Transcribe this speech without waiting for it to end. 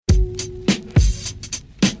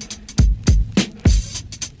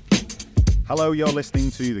Hello, you're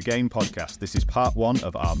listening to The Game Podcast. This is part one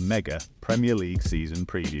of our mega Premier League season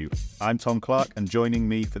preview. I'm Tom Clark, and joining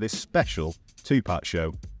me for this special two-part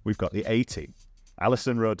show, we've got the A-Team.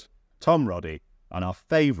 Alison Rudd, Tom Roddy, and our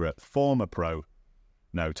favourite former pro,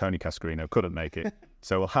 Tony Cascarino couldn't make it,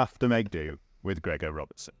 so we'll have to make do with Gregor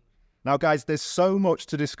Robertson. Now, guys, there's so much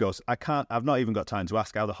to discuss. I've not even got time to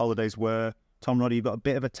ask how the holidays were. Tom Roddy, you've got a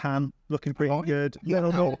bit of a tan, looking pretty good.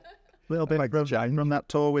 Little bit from that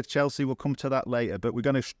tour with Chelsea. We'll come to that later, but we're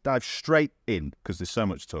going to dive straight in because there's so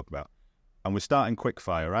much to talk about. And we're starting quick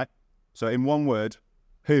fire, right? So in one word,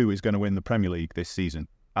 who is going to win the Premier League this season?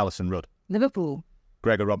 Alison Rudd. Liverpool.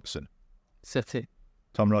 Gregor Robertson. City.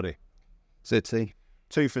 Tom Roddy. City.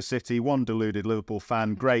 2 for City, 1 deluded Liverpool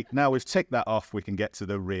fan. Great. Now we've ticked that off, we can get to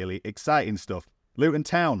the really exciting stuff. Luton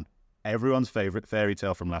Town, everyone's favourite fairy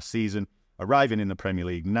tale from last season, arriving in the Premier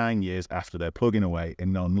League 9 years after their plugging away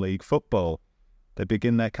in non-league football. They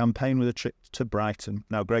begin their campaign with a trip to Brighton.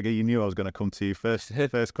 Now, Gregor, you knew I was going to come to you first.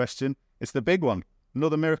 First question. It's the big one.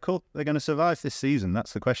 Another miracle. They're going to survive this season.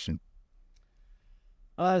 That's the question.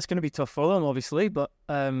 It's going to be tough for them, obviously, but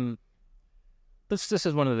this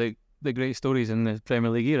is one of the great stories in the Premier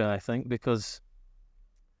League era, I think, because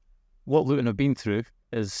what Luton have been through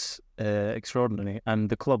is extraordinary, and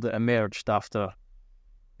the club that emerged after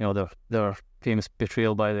their famous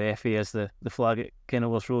betrayal by the FA, as the flag at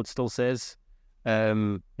Kenilworth Road still says,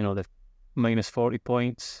 the minus 40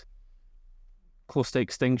 points, close to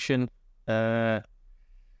extinction, as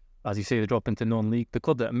you say, they drop into non-league. The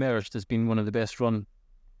club that emerged has been one of the best run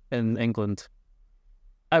in England.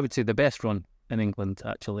 I would say the best run in England,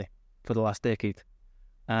 actually, for the last decade.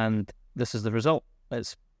 And this is the result.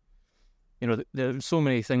 It's, there are so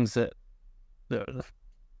many things that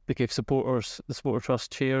they gave supporters, the supporter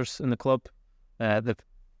trust shares in the club. The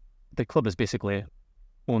club is basically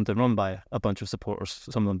owned and run by a bunch of supporters,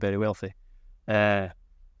 some of them very wealthy.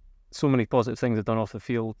 So many positive things they've done off the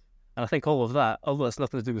field. And I think all of that, although it's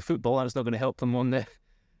nothing to do with football and it's not going to help them on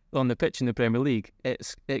the pitch in the Premier League,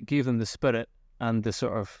 it gave them the spirit and the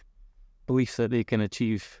sort of belief that they can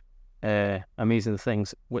achieve amazing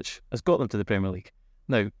things, which has got them to the Premier League.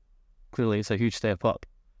 Now, clearly it's a huge step up.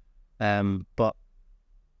 But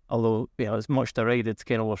although it's much derided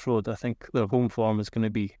Kenilworth Road, I think their home form is going to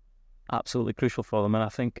be absolutely crucial for them, and I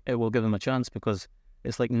think it will give them a chance because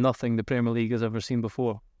it's like nothing the Premier League has ever seen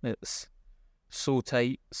before. It's so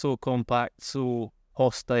tight, so compact, so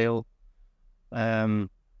hostile, and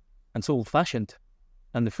so old-fashioned.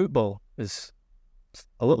 And the football is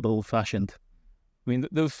a little bit old-fashioned. I mean,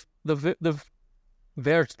 they've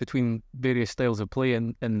verged between various styles of play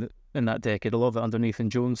in that decade. A lot of it under Nathan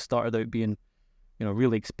Jones started out being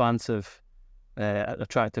really expansive,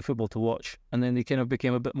 attractive football to watch, and then they kind of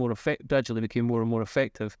became a bit more gradually became more and more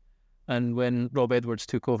effective. And when Rob Edwards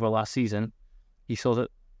took over last season, he saw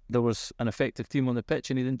that there was an effective team on the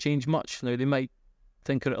pitch, and he didn't change much. Now they might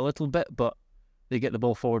tinker it a little bit, but they get the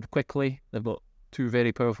ball forward quickly. They've got 2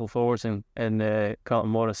 very powerful forwards in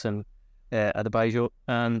Carlton Morris and Adebayo,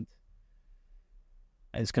 and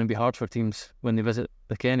it's going to be hard for teams when they visit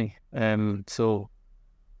the Kenny. So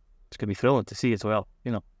it's going to be thrilling to see as well.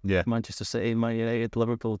 Yeah. Manchester City, Man United,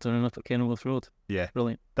 Liverpool turning up at Kenilworth Road. Yeah,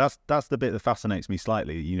 brilliant. That's the bit that fascinates me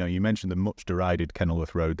slightly. You mentioned the much derided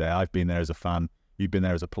Kenilworth Road there. I've been there as a fan. You've been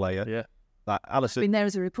there as a player. Yeah. Alison, Been there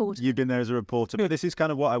as a reporter. You've been there as a reporter. But this is kind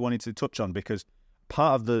of what I wanted to touch on, because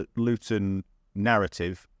part of the Luton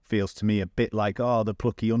narrative feels to me a bit like the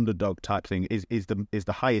plucky underdog type thing is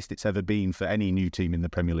the highest it's ever been for any new team in the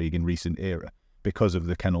Premier League in recent era, because of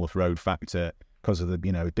the Kenilworth Road factor, because of the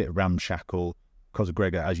a bit ramshackle, because of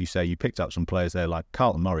Gregor, as you say, you picked up some players there like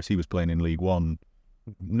Carlton Morris. He was playing in League One,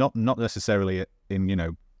 not necessarily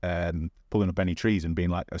in pulling up any trees and being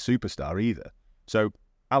like a superstar either. So,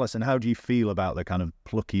 Alison, how do you feel about the kind of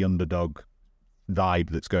plucky underdog vibe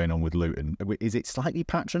that's going on with Luton? Is it slightly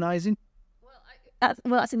patronising?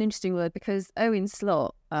 That's an interesting word, because Owen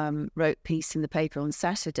Slot wrote a piece in the paper on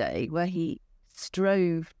Saturday where he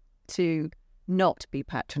strove to not be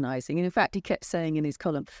patronising. And in fact, he kept saying in his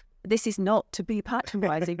column, this is not to be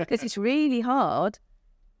patronising because it's really hard.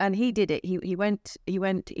 And he did it.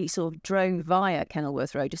 He sort of drove via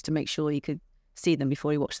Kenilworth Road just to make sure he could see them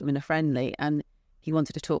before he watched them in a friendly. And he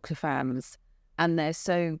wanted to talk to fans. And they're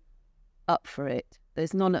so up for it.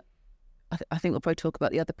 There's none. I think we'll probably talk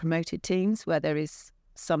about the other promoted teams where there is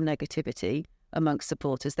some negativity amongst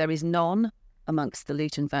supporters. There is none amongst the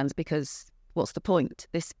Luton fans, because what's the point?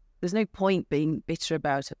 There's no point being bitter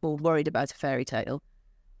about or worried about a fairy tale.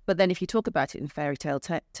 But then if you talk about it in fairy tale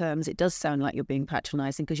terms, it does sound like you're being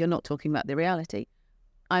patronising because you're not talking about the reality.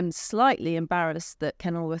 I'm slightly embarrassed that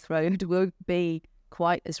Kenilworth Road won't be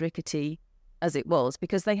quite as rickety as it was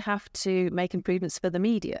because they have to make improvements for the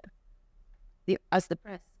media, as the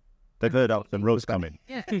press. They've heard Alison Rose coming.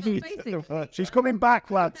 Yeah, basically. She's coming back,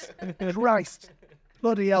 lads. Christ.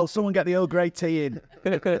 Bloody hell, someone get the Earl Grey tea in.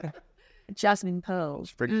 Jasmine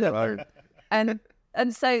pearls. Right. And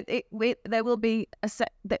so there will be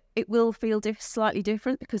it will feel slightly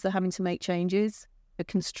different because they're having to make changes, the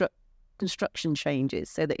construction changes,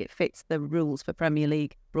 so that it fits the rules for Premier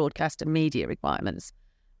League broadcast and media requirements.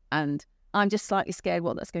 And I'm just slightly scared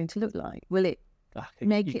what that's going to look like. Will it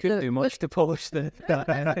make you it couldn't look... do much to polish the...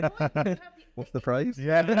 What's the phrase?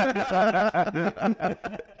 Yeah.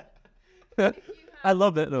 I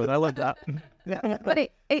love it, though. I love that.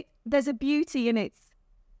 But there's a beauty in its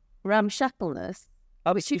ramshackleness,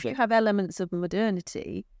 which if you have elements of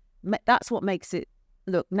modernity, that's what makes it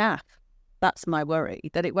look naff. That's my worry,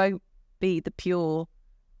 that it won't be the pure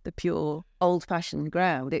old-fashioned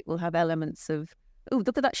ground. It will have elements of, oh,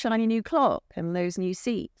 look at that shiny new clock and those new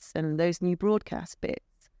seats and those new broadcast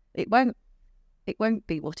bits. It won't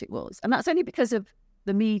be what it was, and that's only because of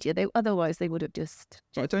the media. Otherwise they would have just.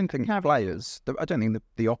 I don't think players. I don't think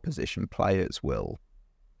the opposition players will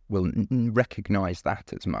recognise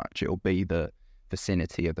that as much. It'll be the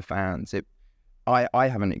vicinity of the fans. I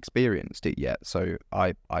haven't experienced it yet, so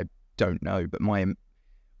I don't know. But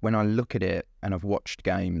when I look at it, and I've watched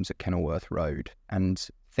games at Kenilworth Road, and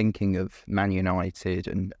thinking of Man United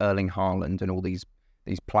and Erling Haaland and all these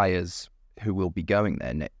players who will be going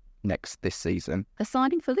there next this season, a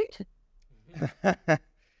signing for Luton.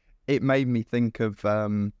 It made me think of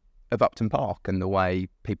Upton Park and the way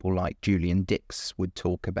people like Julian Dix would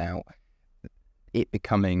talk about it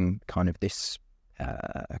becoming kind of this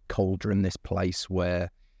cauldron, this place where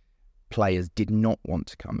players did not want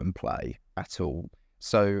to come and play at all.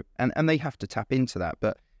 So, and they have to tap into that.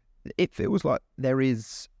 But it feels like there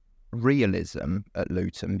is realism at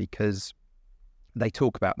Luton because they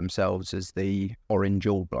talk about themselves as the Orange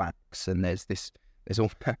All Blacks, and there's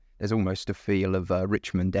almost a feel of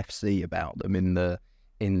Richmond FC about them in the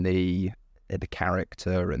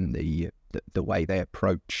character and the way they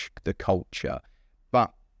approach the culture.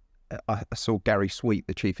 But I saw Gary Sweet,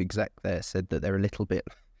 the chief exec there, said that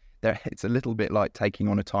it's a little bit like taking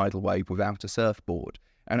on a tidal wave without a surfboard.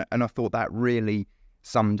 And I thought that really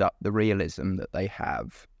summed up the realism that they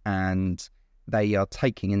have. And they are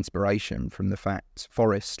taking inspiration from the fact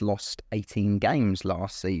Forest lost 18 games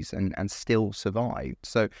last season and still survived.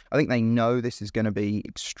 So I think they know this is going to be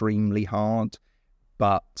extremely hard,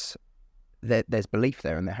 but there's belief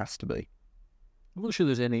there, and there has to be. I'm not sure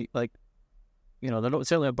there's any, they're not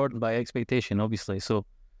certainly burdened by expectation, obviously. So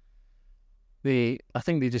I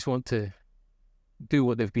think they just want to do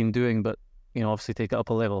what they've been doing, but, obviously take it up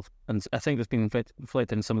a level. And I think it's been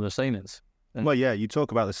reflected in some of their signings. Well, yeah, you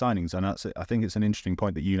talk about the signings, and I think it's an interesting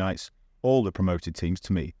point that unites all the promoted teams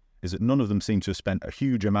to me, is that none of them seem to have spent a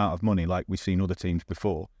huge amount of money like we've seen other teams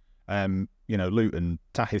before. Luton,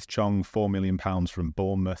 Tahith Chong, £4 million from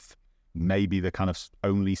Bournemouth, maybe the kind of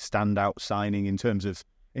only standout signing in terms of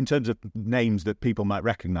names that people might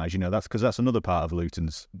recognise. That's because that's another part of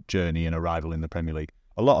Luton's journey and arrival in the Premier League.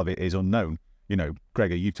 A lot of it is unknown.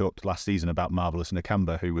 Gregor, you talked last season about Marvelous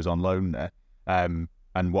Nakamba, who was on loan there.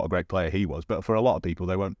 And what a great player he was. But for a lot of people,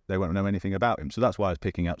 they won't know anything about him. So that's why I was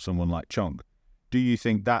picking out someone like Chong. Do you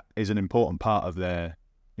think that is an important part of their,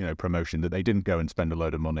 promotion, that they didn't go and spend a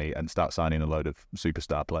load of money and start signing a load of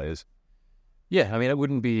superstar players? Yeah, I mean, that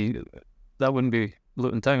wouldn't be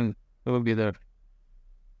Luton Town. It wouldn't be the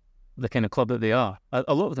kind of club that they are.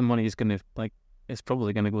 A lot of the money is going to it's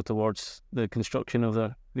probably going to go towards the construction of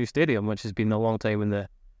their new stadium, which has been a long time in the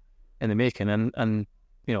making, and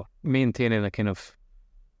maintaining a kind of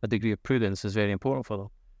a degree of prudence is very important for them.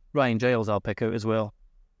 Ryan Giles I'll pick out as well,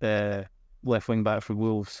 left wing back for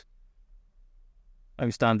Wolves,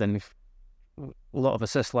 outstanding, a lot of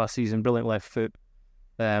assists last season, brilliant left foot.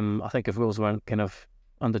 I think if Wolves weren't kind of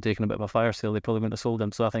undertaking a bit of a fire sale, they probably wouldn't have sold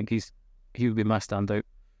him, so I think he would be my standout.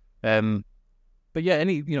 But yeah,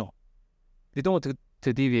 they don't want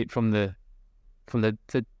to deviate from the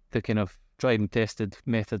kind of tried and tested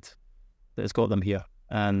method that has got them here,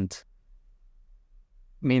 and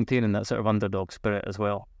maintaining that sort of underdog spirit as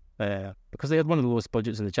well, because they had one of the lowest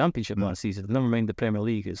budgets in the Championship last season. Never mind the Premier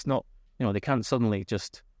League. It's not, they can't suddenly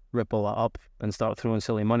just rip all that up and start throwing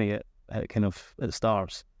silly money at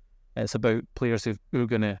stars. It's about players who are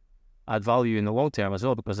going to add value in the long term as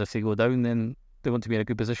well, because if they go down, then they want to be in a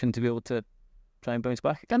good position to be able to try and bounce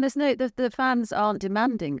back. And the fans aren't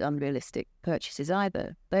demanding unrealistic purchases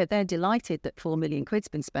either. They're delighted that £4 million quid's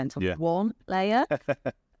been spent on one player.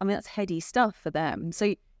 I mean, that's heady stuff for them.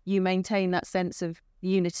 So you maintain that sense of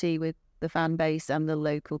unity with the fan base and the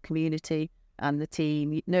local community, and the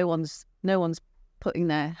team. No one's putting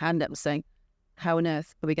their hand up and saying, how on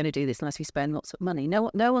earth are we going to do this unless we spend lots of money? No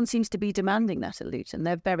one seems to be demanding that at Luton.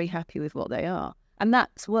 They're very happy with what they are. And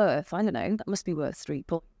that's worth, I don't know, that must be worth 3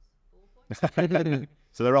 points.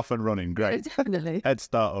 So they're off and running. Great. Definitely. Head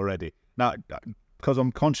start already. Now, because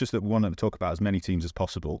I'm conscious that we want to talk about as many teams as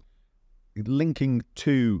possible, linking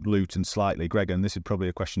to Luton slightly, Greg, and this is probably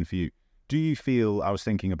a question for you. Do you feel, I was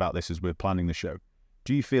thinking about this as we're planning the show,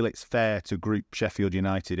 do you feel it's fair to group Sheffield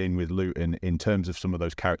United in with Luton in terms of some of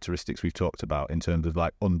those characteristics we've talked about, in terms of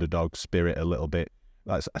like underdog spirit a little bit?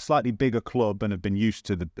 Like a slightly bigger club and have been used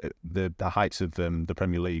to the heights of the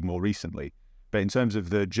Premier League more recently. But in terms of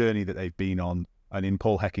the journey that they've been on, and in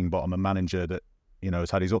Paul Heckingbottom, a manager that, you know,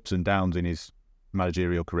 has had his ups and downs in his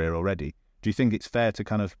managerial career already, do you think it's fair to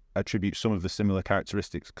kind of attribute some of the similar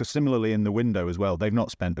characteristics? Because similarly in the window as well, they've not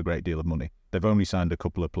spent a great deal of money. They've only signed a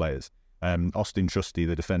couple of players. Austin Trusty,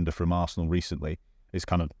 the defender from Arsenal recently, is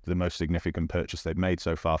kind of the most significant purchase they've made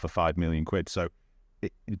so far for £5 million. So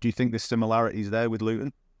do you think there's similarities there with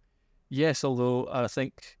Luton? Yes, although I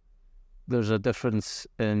think there's a difference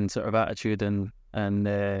in sort of attitude and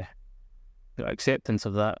acceptance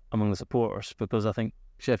of that among the supporters, because I think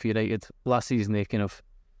Sheffield United last season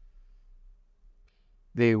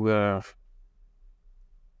they were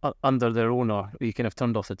under their owner. He kind of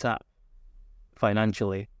turned off the tap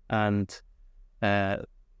financially, and they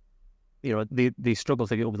struggled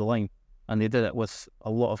to get over the line, and they did it with a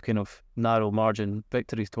lot of kind of narrow margin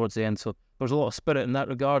victories towards the end. So there was a lot of spirit in that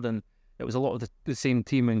regard, and it was a lot of the same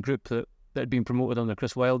team and group that had been promoted under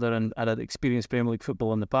Chris Wilder and had experienced Premier League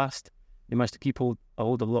football in the past. They managed to keep a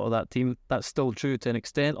hold of a lot of that team. That's still true to an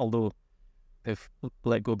extent, although they've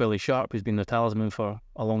let go Billy Sharp, who's been their talisman for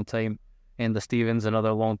a long time. Enda Stevens,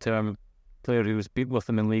 another long-term player who's been with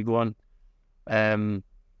them in League One. And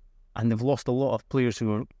they've lost a lot of players who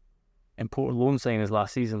were important loan signings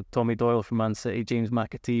last season. Tommy Doyle from Man City, James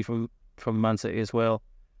McAtee from Man City as well.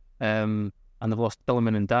 And they've lost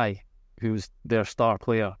Iliman Ndiaye, who's their star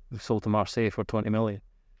player, who sold to Marseille for 20 million.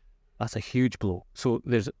 That's a huge blow. So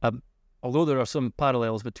there's although there are some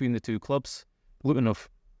parallels between the two clubs, Luton have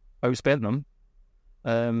outspent them,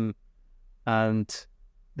 and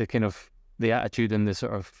the attitude and the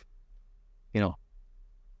sort of, the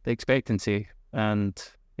expectancy and,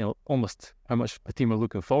 almost how much a team are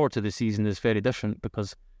looking forward to the season is very different,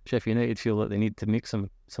 because Sheffield United feel that they need to make some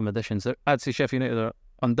additions. I'd say Sheffield United are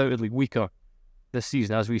undoubtedly weaker this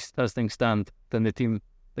season as things stand than the team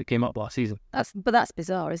that came up last season. That's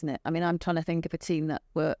bizarre, isn't it? I mean, I'm trying to think of a team that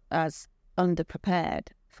were as underprepared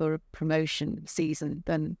for a promotion season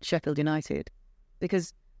than Sheffield United,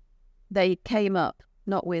 because they came up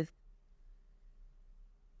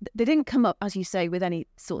they didn't come up, as you say, with any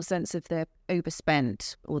sort of sense of they're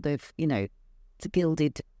overspent or they've, it's a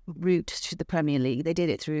gilded route to the Premier League. They did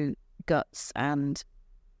it through guts and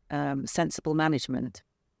sensible management.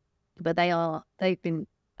 But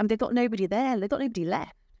they've got nobody there. They've got nobody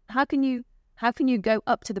left. How can you go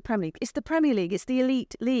up to the Premier League? It's the Premier League. It's the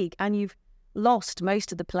elite league, and you've lost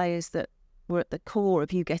most of the players that were at the core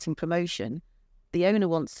of you getting promotion. The owner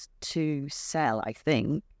wants to sell, I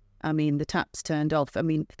think. I mean, the tap's turned off. I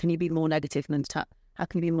mean, can you be more negative than the tap? How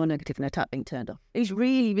can you be more negative than a tap being turned off? He's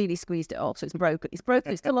really, really squeezed it off, so it's broken. It's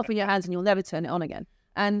broken. It's still off in your hands, and you'll never turn it on again.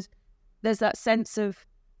 And there's that sense of,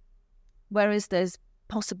 whereas there's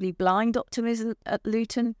possibly blind optimism at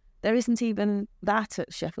Luton, there isn't even that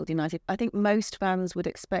at Sheffield United. I think most fans would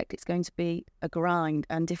expect it's going to be a grind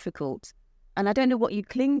and difficult. And I don't know what you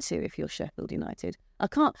cling to if you're Sheffield United. I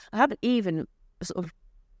haven't even sort of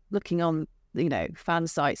looking on, fan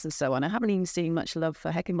sites and so on. I haven't even seen much love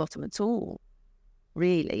for Heckingbottom at all,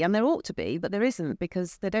 really. And there ought to be, but there isn't,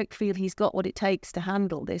 because they don't feel he's got what it takes to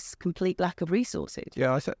handle this complete lack of resources.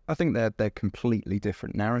 Yeah, I think they're completely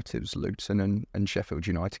different narratives, Luton and Sheffield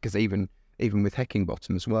United, because even with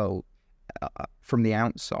Heckingbottom as well, from the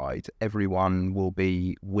outside, everyone will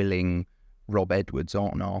be willing Rob Edwards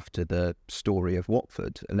on after the story of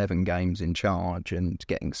Watford, 11 games in charge and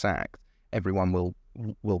getting sacked. Everyone will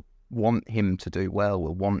want him to do well,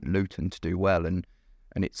 will want Luton to do well, and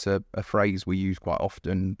it's a phrase we use quite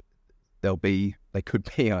often. They could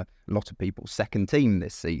be a lot of people's second team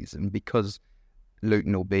this season, because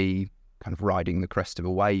Luton will be kind of riding the crest of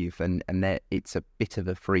a wave, and it's a bit of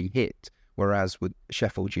a free hit. Whereas with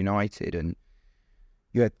Sheffield United, and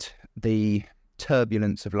you had the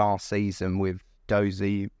turbulence of last season with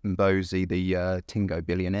Dozy and Bozy, the Tingo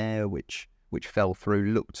billionaire, which fell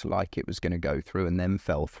through, looked like it was going to go through and then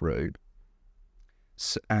fell through.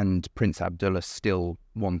 And Prince Abdullah still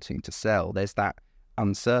wanting to sell. There's that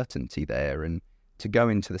uncertainty there, and to go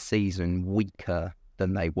into the season weaker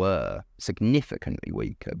than they were, significantly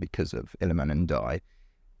weaker because of Iliman Ndiaye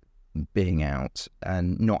being out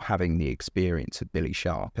and not having the experience of Billy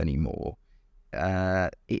Sharp anymore.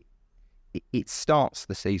 It starts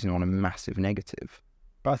the season on a massive negative.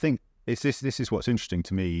 But I think this is what's interesting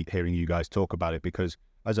to me, hearing you guys talk about it, because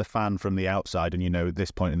as a fan from the outside, and at this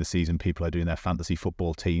point in the season, people are doing their fantasy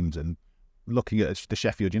football teams and looking at the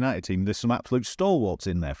Sheffield United team, there's some absolute stalwarts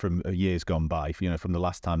in there from years gone by, from the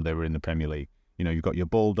last time they were in the Premier League. You've got your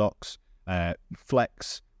Bulldogs,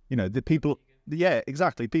 Flex, the people... Yeah,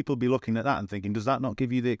 exactly. People be looking at that and thinking, does that not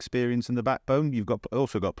give you the experience and the backbone? You've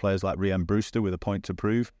also got players like Rhian Brewster with a point to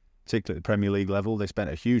prove, particularly at the Premier League level. They spent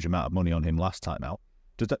a huge amount of money on him last time out.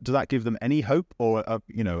 Does that give them any hope, or are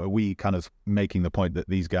we kind of making the point that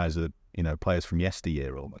these guys are players from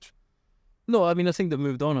yesteryear almost? No, I mean, I think they've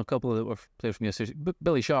moved on. A couple that were players from yesteryear.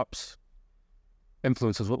 Billy Sharp's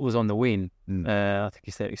influence was on the wane. I think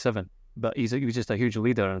he's 37, but he was just a huge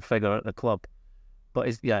leader and figure at the club. But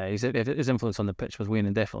his influence on the pitch was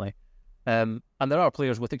waning, definitely. And there are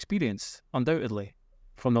players with experience, undoubtedly,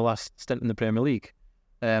 from the last stint in the Premier League.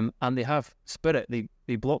 And they have spirit.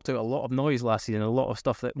 They blocked out a lot of noise last season, a lot of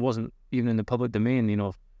stuff that wasn't even in the public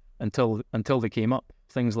domain, until they came up.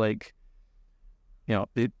 Things like,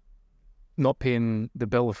 they not paying the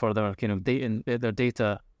bill for their kind of their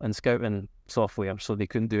data and scouting software, so they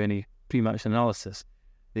couldn't do any pre-match analysis.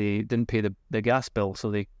 They didn't pay the gas bill, so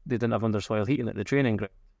they didn't have undersoil heating at the training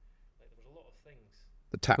ground. There was a lot of things.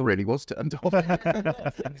 The tap really was turned off. A lot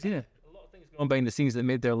of things going on behind the scenes that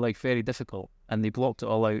made their life very difficult, and they blocked it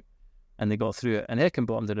all out, and they got through it. And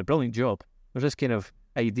Heckingbottom did a brilliant job. There's this kind of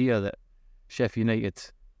idea that Sheffield United,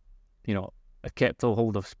 had kept a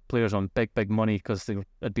hold of players on big money because they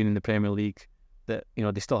had been in the Premier League, that,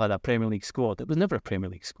 they still had a Premier League squad. It was never a Premier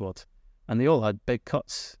League squad. And they all had big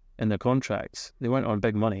cuts in their contracts. They weren't on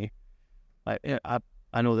big money. I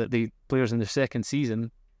know that the players in the second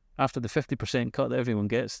season, after the 50% cut that everyone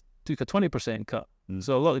gets, took a 20% cut.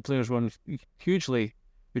 So a lot of the players were on hugely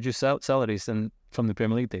reduced salaries from the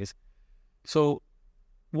Premier League days. So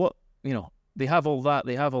they have all that.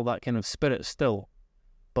 They have all that kind of spirit still,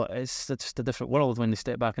 but it's just a different world when they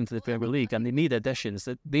step back into the Premier League, and they need additions.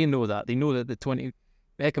 That they know that the 20.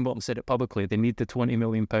 Heckingbottom said it publicly. They need the £20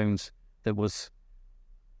 million that was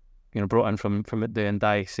brought in from the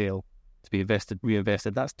Ndiaye sale to be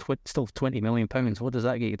reinvested. That's still £20 million. What does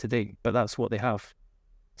that get you today? But that's what they have.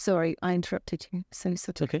 Sorry, I interrupted you. So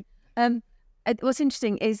sorry. It's okay. What's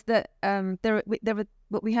interesting is that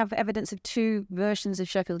we have evidence of two versions of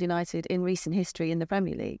Sheffield United in recent history in the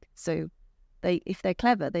Premier League. So if they're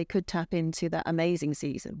clever, they could tap into that amazing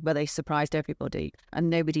season where they surprised everybody and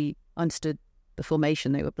nobody understood the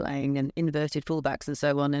formation they were playing and inverted fullbacks and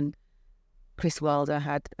so on. And Chris Wilder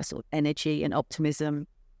had a sort of energy and optimism,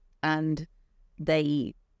 and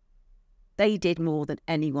they did more than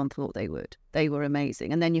anyone thought they would. They were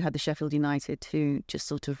amazing. And then you had the Sheffield United who just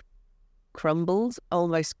sort of crumbled,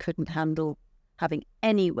 almost couldn't handle having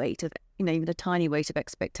any weight of, even a tiny weight of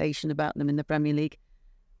expectation about them in the Premier League.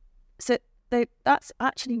 So that's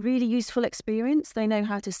actually really useful experience. They know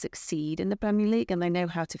how to succeed in the Premier League, and they know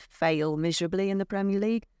how to fail miserably in the Premier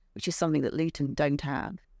League, which is something that Luton don't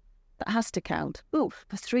have. That has to count.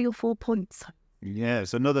 For 3 or 4 points. Yeah,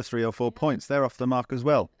 it's another 3 or 4 points. They're off the mark as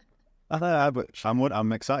well.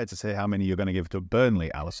 I'm excited to see how many you're going to give to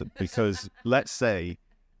Burnley, Alison, because let's say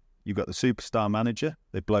you've got the superstar manager.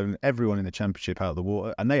 They've blown everyone in the Championship out of the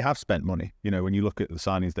water, and they have spent money. When you look at the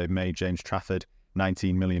signings they've made, James Trafford,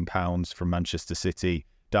 £19 million from Manchester City,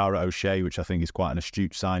 Dara O'Shea, which I think is quite an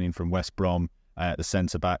astute signing from West Brom, the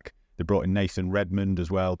centre-back. They brought in Nathan Redmond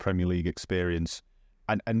as well, Premier League experience.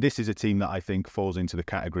 And this is a team that I think falls into the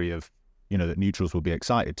category of, that neutrals will be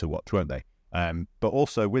excited to watch, won't they? But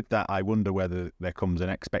also with that, I wonder whether there comes an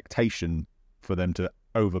expectation for them to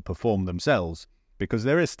overperform themselves, because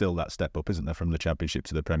there is still that step up, isn't there, from the Championship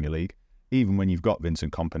to the Premier League? Even when you've got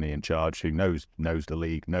Vincent Kompany in charge, who knows the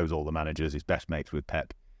league, knows all the managers, is best mates with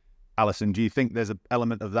Pep. Alison, do you think there's an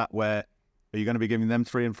element of that where, are you going to be giving them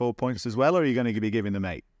 3 and 4 points as well, or are you going to be giving them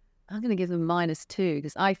 8? I'm going to give them -2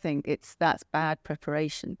 because I think that's bad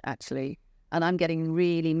preparation, actually. And I'm getting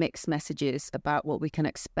really mixed messages about what we can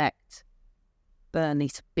expect Burnley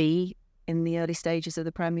to be in the early stages of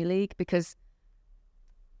the Premier League, because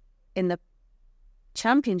in the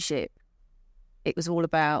Championship, it was all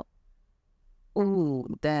about,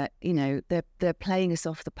 they're playing us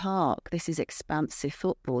off the park. This is expansive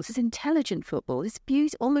football. This is intelligent football. This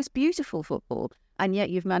is almost beautiful football. And yet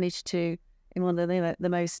you've managed to, in one of the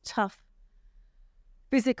most tough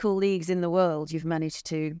physical leagues in the world, you've managed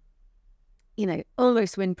to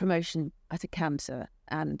almost win promotion at a canter,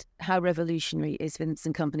 and how revolutionary is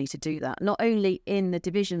Vincent Kompany to do that, not only in the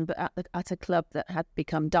division, but at a club that had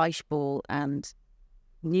become Dyche ball and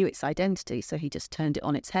knew its identity, so he just turned it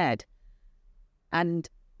on its head. And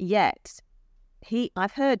yet,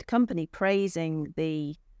 I've heard Kompany praising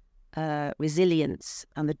the resilience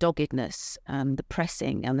and the doggedness and the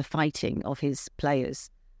pressing and the fighting of his players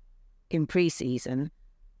in pre-season.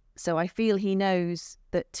 So I feel he knows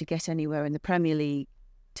that to get anywhere in the Premier League,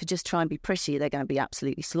 to just try and be pretty, they're going to be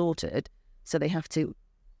absolutely slaughtered. So they have to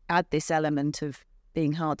add this element of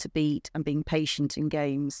being hard to beat and being patient in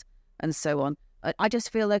games and so on. I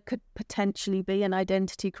just feel there could potentially be an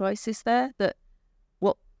identity crisis there, that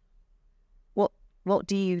what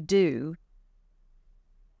do you do?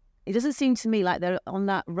 It doesn't seem to me like they're on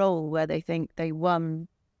that roll where they think they won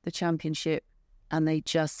the championship and they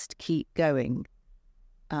just keep going.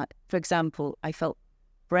 For example, I felt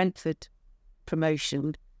Brentford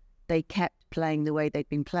promotion, they kept playing the way they'd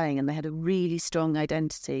been playing, and they had a really strong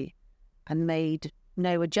identity and made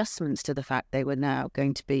no adjustments to the fact they were now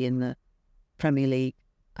going to be in the Premier League,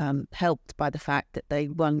 helped by the fact that they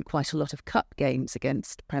won quite a lot of cup games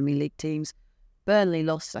against Premier League teams. Burnley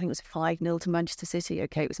lost, I think it was 5-0 to Manchester City.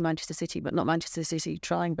 Okay, it was Manchester City, but not Manchester City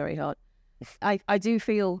trying very hard. I do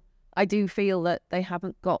feel that they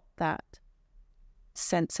haven't got that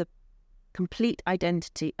sense of complete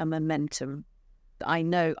identity and momentum. That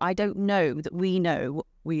I don't know that we know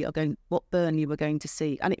what Burnley we're going to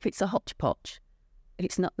see. And if it's a hodgepodge, if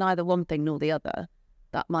it's not neither one thing nor the other,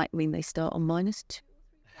 that might mean they start on -2.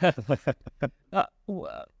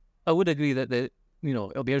 I would agree that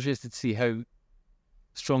it'll be interesting to see how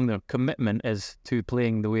strong their commitment is to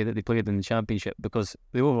playing the way that they played in the Championship, because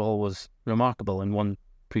the overall was remarkable in one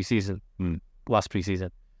pre-season, last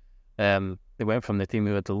pre-season. They went from the team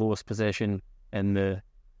who had the lowest possession in the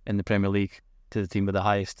Premier League to the team with the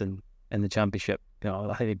highest in the Championship.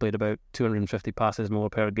 I think they played about 250 passes more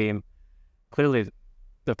per game. Clearly,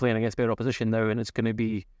 they're playing against better opposition now, and it's going to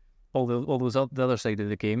be all the other side of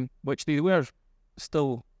the game, which they were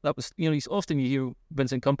still. That was, often you hear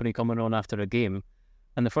Vincent Kompany coming on after a game,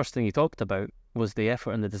 and the first thing he talked about was the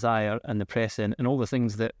effort and the desire and the pressing and all the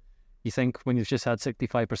things that you think when you've just had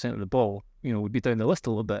 65% of the ball, would be down the list a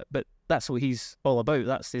little bit. But that's what he's all about.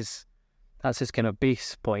 That's his kind of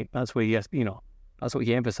base point. That's where that's what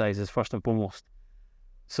he emphasises first and foremost.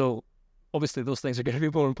 So obviously those things are going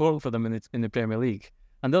to be more important for them in the Premier League.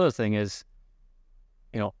 And the other thing is,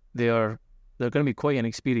 they're going to be quite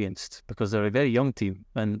inexperienced because they're a very young team.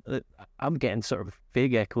 And I'm getting sort of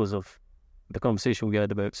vague echoes of the conversation we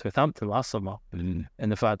had about Southampton last summer, and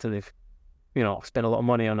the fact that they've, spent a lot of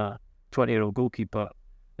money on a 20-year-old goalkeeper.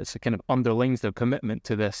 It's kind of underlines their commitment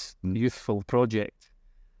to this youthful project.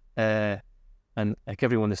 And like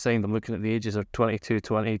everyone is saying, I'm looking at the ages of 22,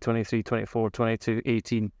 20, 23, 24, 22,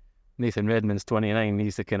 18. Nathan Redmond's 29.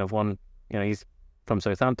 He's the kind of one, he's from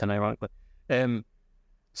Southampton, ironically.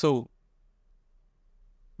 So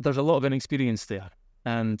there's a lot of inexperience there.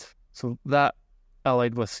 And so that,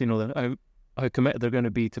 allied with, how committed they're going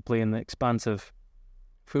to be to playing the expansive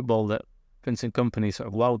football that Vincent Kompany sort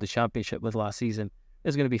of wowed the Championship with last season,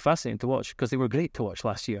 is going to be fascinating to watch, because they were great to watch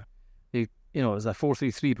last year. It was a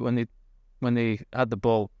 4-3-3, but when they had the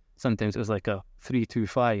ball, sometimes it was like a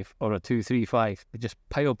 3-2-5 or a 2-3-5. They just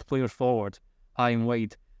pile players forward, high and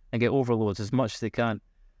wide, and get overloads as much as they can.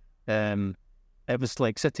 It was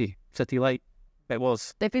like City light. It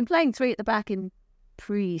was. They've been playing 3 at the back in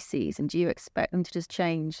pre-season. Do you expect them to just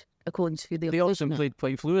change according to the opposition? They also played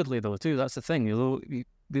quite fluidly, though, too. That's the thing.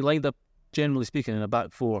 They lined up, generally speaking, in a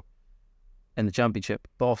back 4 in the Championship,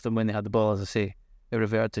 but often when they had the ball, as I say, they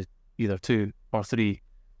reverted to either 2 or 3.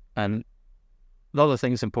 And the other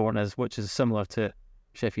thing that's important is, which is similar to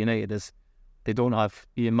Sheffield United, is they don't have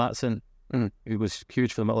Ian Maatsen, who was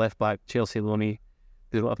huge for them at left back, Chelsea loanee.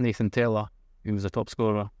 They don't have Nathan Taylor, who was a top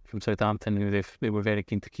scorer from Southampton, who they were very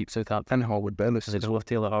keen to keep Southampton. And Harwood Bellis. They don't have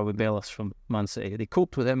Taylor Harwood Bellis from Man City. They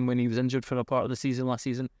coped with him when he was injured for a part of the season last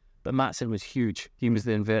season, but Maatsen was huge. He was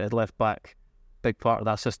the inverted left back, big part of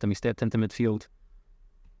that system. He stepped into midfield.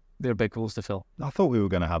 They're big holes to fill. I thought we were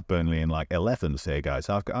going to have Burnley in like 11th here, guys.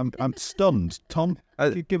 I'm stunned. Tom,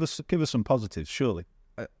 give us some positives, surely.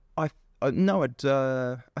 I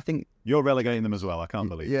think you're relegating them as well. I can't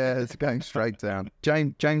believe. Yeah, it's going straight down.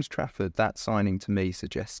 James Trafford. That signing to me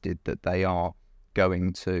suggested that they are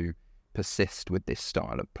going to persist with this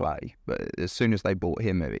style of play. But as soon as they bought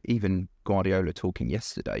him, even Guardiola talking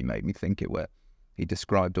yesterday made me think it. Where he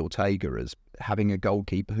described Ortega as having a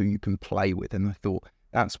goalkeeper who you can play with, and I thought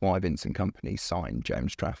that's why Vincent Kompany signed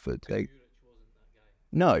James Trafford.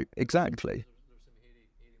 No, exactly.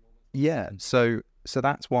 Yeah, so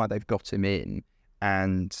that's why they've got him in,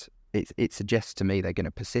 and it suggests to me they're going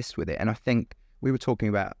to persist with it. And I think we were talking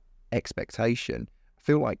about expectation. I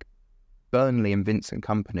feel like Burnley and Vincent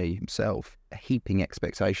Kompany himself are heaping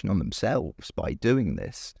expectation on themselves by doing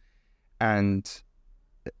this. And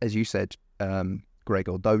as you said,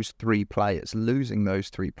 Gregor, those three players, losing those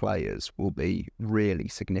three players will be really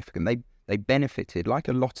significant. They benefited, like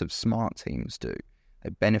a lot of smart teams do,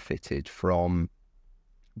 they benefited from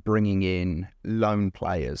bringing in loan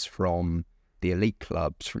players from the elite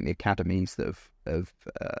clubs, from the academies that are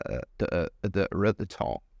at the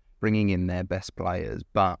top, bringing in their best players.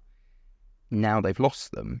 But now they've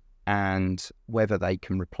lost them, and whether they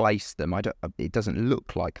can replace them, it doesn't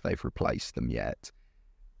look like they've replaced them yet.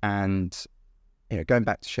 And going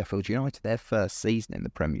back to Sheffield United, their first season in the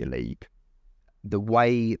Premier League, the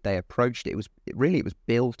way they approached it was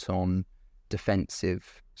built on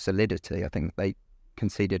defensive solidity. I think they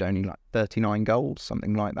conceded only like 39 goals,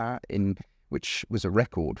 something like that, which was a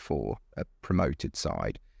record for a promoted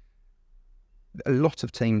side. A lot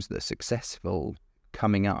of teams that are successful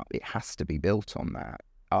coming up, it has to be built on that.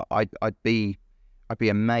 I'd be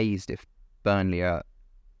amazed if Burnley are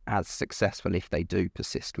as successful if they do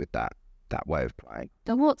persist with that way of playing.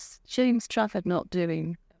 Then what's James Trafford not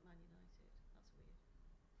doing?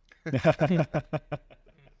 I'm a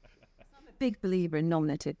big believer in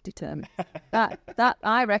nominative determined. That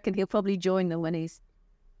I reckon he'll probably join them when he's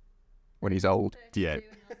old. Yeah,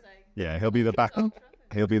 he'll be the backup.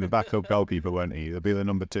 He'll be the backup goalkeeper, won't he? He'll be the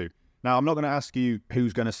number 2. Now, I'm not going to ask you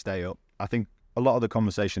who's going to stay up. I think a lot of the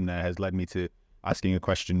conversation there has led me to asking a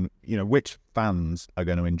question, which fans are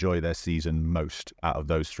going to enjoy their season most out of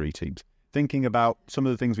those 3 teams? Thinking about some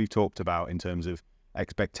of the things we've talked about in terms of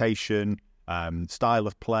expectation, style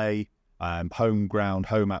of play, home ground,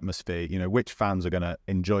 home atmosphere, which fans are going to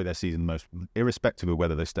enjoy their season most, irrespective of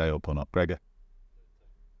whether they stay up or not? Gregor?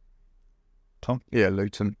 Tom? Yeah,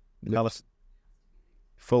 Luton. Alice?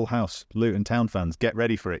 Full house. Luton Town fans, get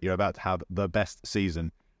ready for it. You're about to have the best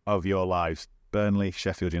season of your lives. Burnley,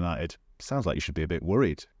 Sheffield United. Sounds like you should be a bit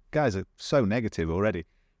worried. Guys are so negative already.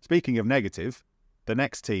 Speaking of negative, the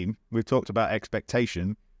next team, we've talked about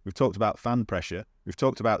expectation, we've talked about fan pressure, we've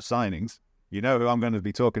talked about signings. You know who I'm going to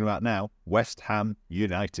be talking about now? West Ham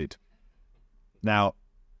United. Now,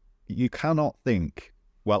 you cannot think,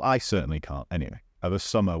 well, I certainly can't anyway, of a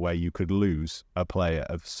summer where you could lose a player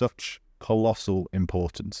of such colossal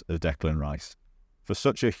importance as Declan Rice for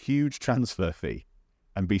such a huge transfer fee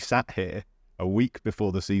and be sat here a week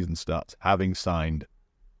before the season starts having signed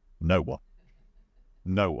no one.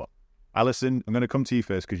 Alison, I'm going to come to you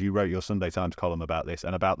first because you wrote your Sunday Times column about this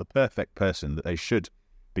and about the perfect person that they should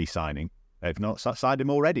be signing. They've not signed him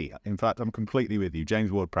already. In fact, I'm completely with you.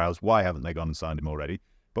 James Ward-Prowse, why haven't they gone and signed him already?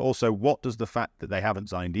 But also, what does the fact that they haven't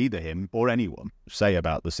signed either him or anyone say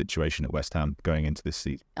about the situation at West Ham going into this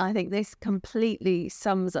season? I think this completely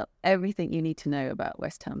sums up everything you need to know about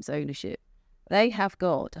West Ham's ownership. They have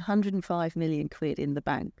got 105 million quid in the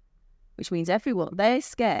bank, which means they're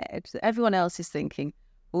scared that everyone else is thinking,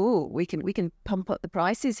 oh, we can pump up the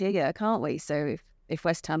prices here, can't we? So if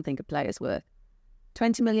West Ham think a player's worth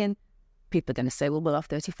 20 million, people are going to say, well, we'll have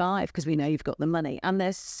 35 because we know you've got the money. And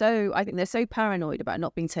I think they're so paranoid about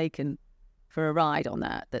not being taken for a ride on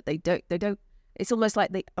that they don't, it's almost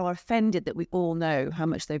like they are offended that we all know how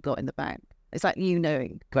much they've got in the bank. It's like you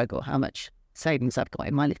knowing, Gregor, how much savings I've got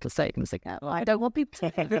in my little savings account. I don't want people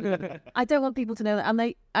to know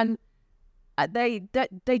that. And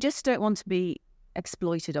they just don't want to be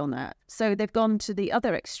exploited on that. So they've gone to the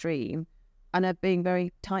other extreme and are being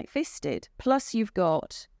very tight-fisted. Plus you've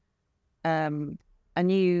got a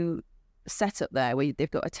new setup there where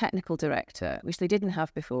they've got a technical director, which they didn't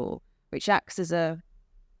have before, which acts as a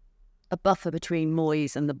buffer between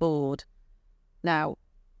Moyes and the board. Now,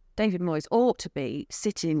 David Moyes ought to be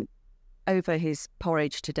sitting over his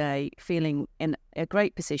porridge today, feeling in a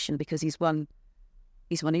great position because he's won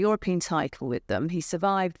a European title with them. He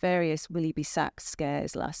survived various will he be sacked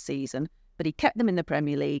scares last season, but he kept them in the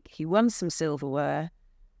Premier League. He won some silverware.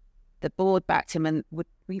 The board backed him, and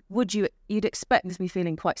you'd expect them to be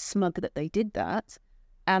feeling quite smug that they did that,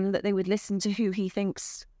 and that they would listen to who he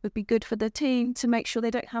thinks would be good for the team to make sure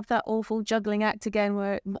they don't have that awful juggling act again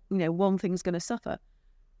where one thing's going to suffer.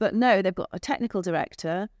 But no, they've got a technical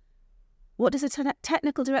director. What does a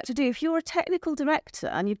technical director do? If you're a technical director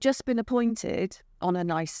and you've just been appointed on a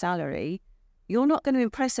nice salary, you're not going to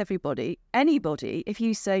impress anybody, if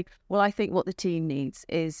you say, well, I think what the team needs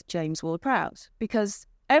is James Ward-Prowse, because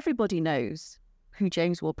everybody knows who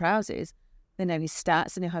James Ward-Prowse is. They know his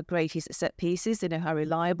stats, they know how great he is at set pieces, they know how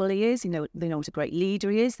reliable he is, they know what a great leader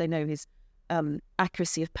he is, they know his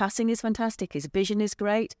accuracy of passing is fantastic. His vision is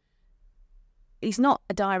great. He's not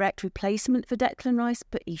a direct replacement for Declan Rice,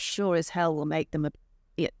 but he sure as hell will make them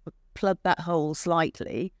plug that hole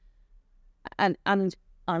slightly. And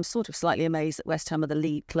I'm sort of slightly amazed that West Ham are the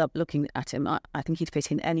lead club looking at him. I think he'd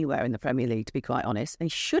fit in anywhere in the Premier League, to be quite honest. And he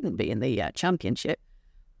shouldn't be in the Championship,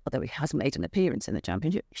 although he hasn't made an appearance in the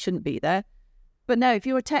Championship. He shouldn't be there. But no, if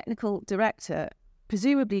you're a technical director,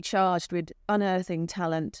 presumably charged with unearthing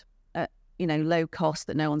talent at, low cost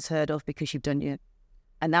that no one's heard of because you've done your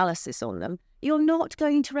analysis on them, you're not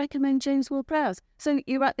going to recommend James Ward-Prowse. So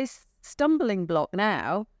you're at this stumbling block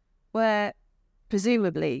now where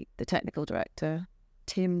presumably the technical director,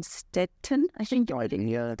 Tim Steidten, I think.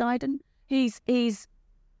 Steidten. He's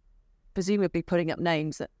presumably putting up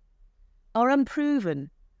names that are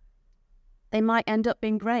unproven. They might end up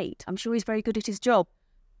being great. I'm sure he's very good at his job.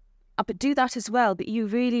 But do that as well. But you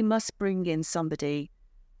really must bring in somebody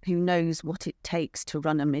who knows what it takes to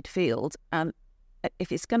run a midfield. And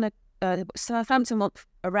if it's going to... Southampton want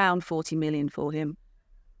around 40 million for him.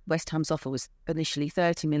 West Ham's offer was initially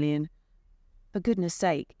 30 million. For goodness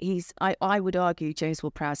sake, I would argue James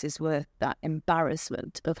Ward-Prowse is worth that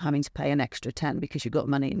embarrassment of having to pay an extra 10 because you've got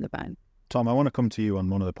money in the bank. Tom, I want to come to you on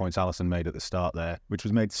one of the points Alison made at the start there, which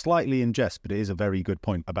was made slightly in jest, but it is a very good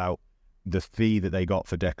point about the fee that they got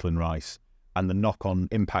for Declan Rice and the knock-on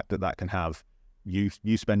impact that can have. You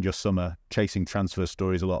spend your summer chasing transfer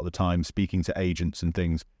stories a lot of the time, speaking to agents and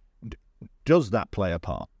things. Does that play a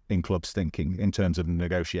part in clubs' thinking in terms of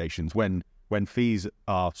negotiations when fees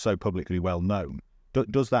are so publicly well known?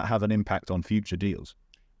 Does that have an impact on future deals?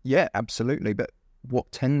 Yeah, absolutely. But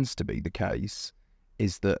what tends to be the case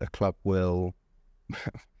is that a club will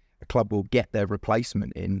get their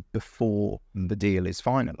replacement in before the deal is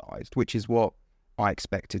finalised, which is what I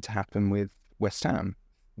expected to happen with West Ham.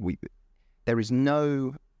 There is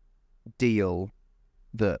no deal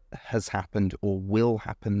that has happened or will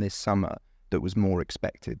happen this summer that was more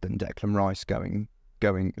expected than Declan Rice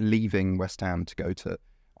leaving West Ham to go to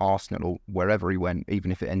Arsenal or wherever he went,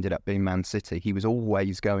 even if it ended up being Man City. He was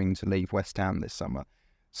always going to leave West Ham this summer.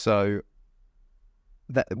 So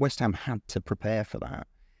that West Ham had to prepare for that,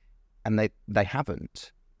 and they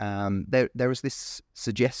haven't. There was this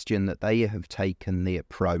suggestion that they have taken the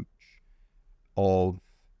approach of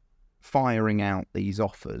firing out these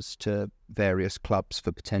offers to various clubs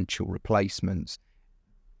for potential replacements,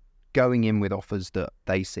 going in with offers that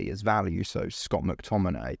they see as value. So Scott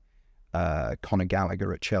McTominay, Conor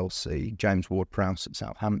Gallagher at Chelsea, James Ward-Prowse at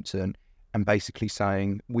Southampton, and basically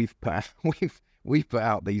saying we've put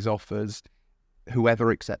out these offers.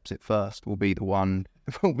 Whoever accepts it first will be the one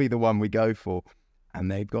we go for, and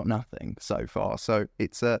they've got nothing so far. So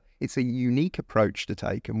it's a unique approach to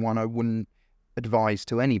take, and one I wouldn't advise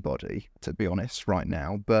to anybody, to be honest, right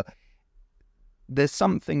now. But there's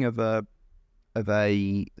something of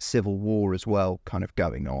a civil war as well kind of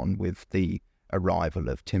going on with the arrival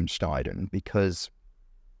of Tim Steidten, because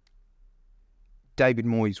David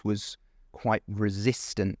Moyes was quite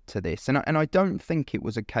resistant to this, and I don't think it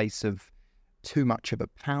was a case of too much of a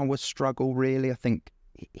power struggle, really. I think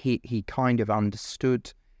he kind of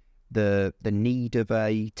understood the need of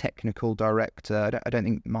a technical director. I don't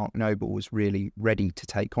think Mark Noble was really ready to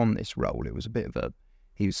take on this role. It was a bit of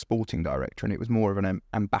he was sporting director, and it was more of an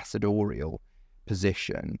ambassadorial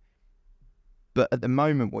position. But at the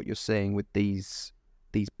moment, what you're seeing with these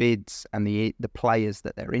bids and the players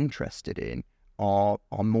that they're interested in are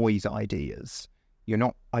Moyes' ideas.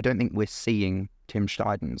 I don't think we're seeing Tim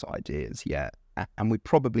Steidten's ideas yet, and we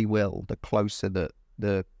probably will the closer that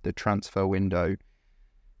the transfer window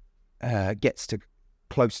gets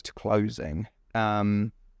close to closing.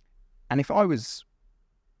 And if I was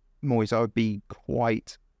Moyes, I would be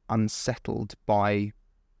quite unsettled by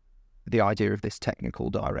the idea of this technical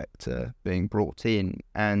director being brought in.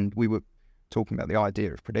 And we were talking about the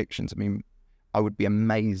idea of predictions. I mean, I would be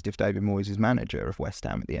amazed if David Moyes is manager of West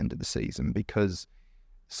Ham at the end of the season, because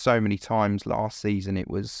so many times last season it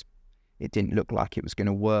didn't look like it was going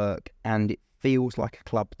to work, and it feels like a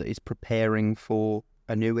club that is preparing for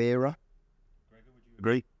a new era. Gregor, would you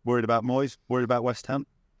agree? Worried about Moyes? Worried about West Ham?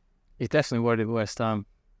 He's definitely worried about West Ham.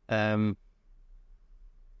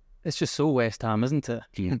 It's just so West Ham, isn't it?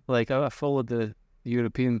 Yeah. Like, I followed the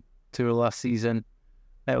European tour last season.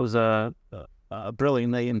 It was a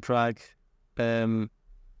brilliant night in Prague, and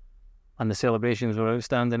the celebrations were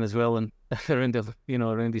outstanding as well, and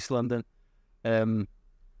around East London. And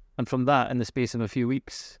from that, in the space of a few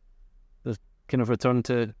weeks, there's kind of returned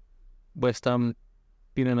to West Ham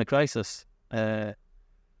being in a crisis. And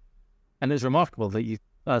it's remarkable that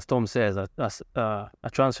as Tom says, a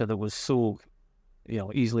transfer that was so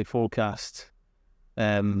easily forecast,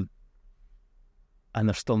 and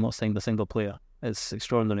they're still not signed a single player. It's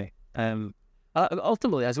extraordinary.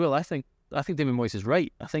 Ultimately, as well, I think David Moyes is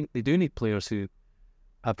right. I think they do need players who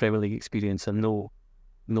have Premier League experience and know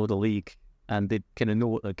the league, and they kind of know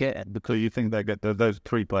what they're getting. So you think they get those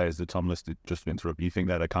three players that Tom listed, just to interrupt, you think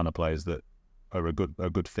they're the kind of players that are a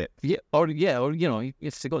good fit? Yeah, or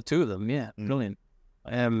if they got two of them, brilliant.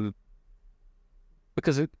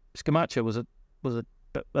 Because Scamacca was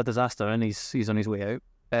a disaster, and he's on his way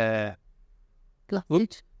out.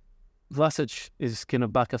 Vlasic is kind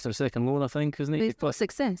of back after a second loan, I think, isn't he? It's not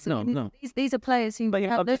success. No. These are players who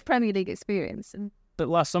have no Premier League experience. But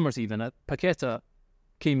last summer's even, Paqueta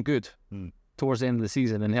came good towards the end of the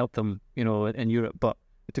season and helped them, in Europe. But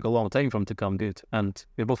it took a long time for him to come good, and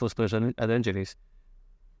both those players had injuries.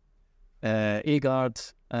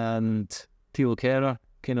 Agard and Thilo Kehrer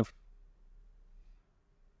kind of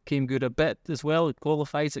came good a bit as well,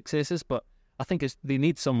 qualified successes. But I think they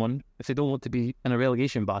need someone, if they don't want to be in a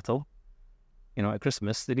relegation battle, at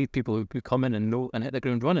Christmas, they need people who come in and know and hit the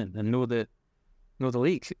ground running and know the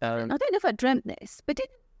league. I don't know if I dreamt this, but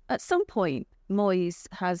at some point Moyes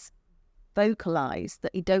has vocalised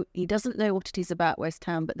that he doesn't know what it is about West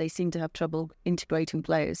Ham, but they seem to have trouble integrating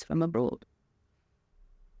players from abroad.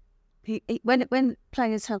 When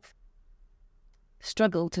players have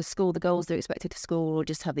struggled to score the goals they're expected to score, or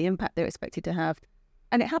just have the impact they're expected to have,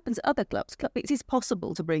 and it happens at other clubs, it is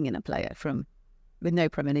possible to bring in a player with no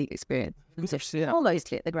Premier League experience, almost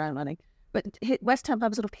hit the ground running. But West Ham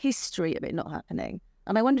have a sort of history of it not happening,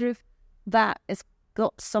 and I wonder if that has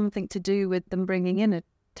got something to do with them bringing in a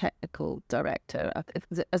technical director,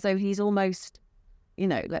 as though he's almost,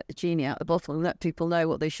 let the genie out the bottle and let people know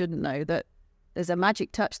what they shouldn't know, that there's a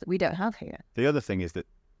magic touch that we don't have here. The other thing is that,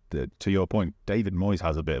 to your point, David Moyes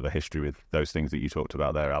has a bit of a history with those things that you talked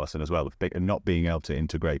about there, Alison, as well, of not being able to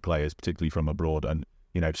integrate players, particularly from abroad, and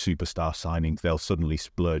superstar signings. They'll suddenly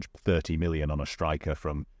splurge 30 million on a striker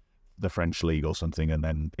from the French league or something, and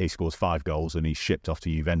then he scores 5 goals and he's shipped off to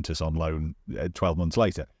Juventus on loan 12 months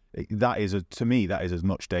later. To me, that is as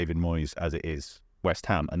much David Moyes as it is West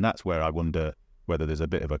Ham, and that's where I wonder whether there's a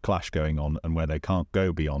bit of a clash going on and where they can't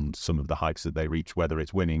go beyond some of the heights that they reach, whether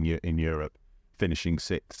it's winning in Europe, finishing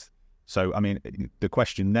 6th. So, I mean, the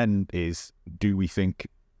question then is, do we think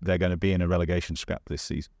they're going to be in a relegation scrap this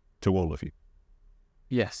season, to all of you?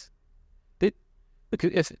 Yes.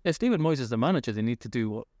 Because if David Moyes is the manager, they need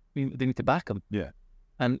to they need to back him. Yeah.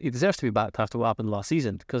 And he deserves to be backed after what happened last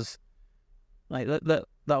season, because that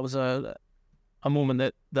was a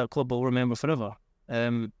moment that club will remember forever.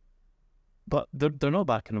 But they're not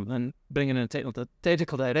backing him, and bringing in a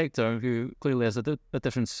technical director who clearly has a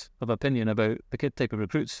difference of opinion about the type of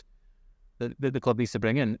recruits that the club needs to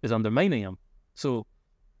bring in is undermining him. So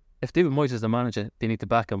if David Moyes is the manager, they need to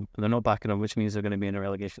back him, and they're not backing him, which means they're going to be in a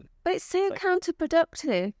relegation. But it's so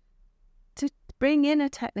counterproductive to bring in a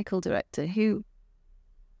technical director who,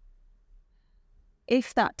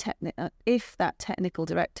 if that technical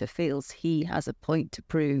director feels he has a point to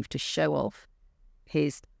prove, to show off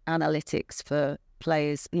his analytics for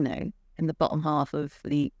players, in the bottom half of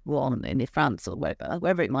League One in France or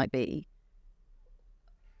wherever it might be,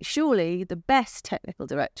 surely the best technical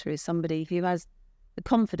director is somebody who has the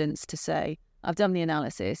confidence to say, I've done the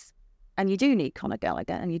analysis, and you do need Conor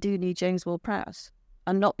Gallagher and you do need James Ward-Prowse,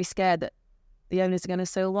 and not be scared that the owners are going to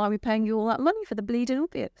say, well, why are we paying you all that money for the bleeding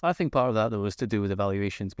opiates? I think part of that, though, is to do with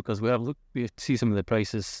evaluations, because we see some of the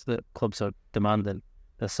prices that clubs are demanding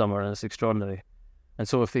this summer, and it's extraordinary. And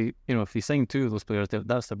so if they sign 2 of those players,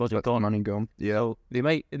 that's their budget gone. Money gone. Yeah. So they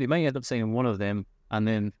might end up signing one of them, and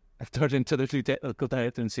then turn into the 2 technical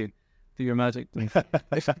director and say, do your magic.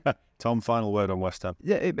 Tom, final word on West Ham.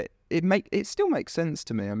 Yeah, it still makes sense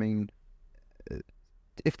to me. I mean,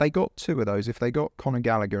 if they got 2 of those, if they got Conor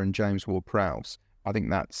Gallagher and James Ward-Prowse, I think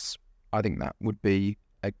that would be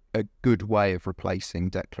a good way of replacing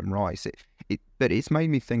Declan Rice. But it's made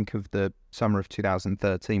me think of the summer of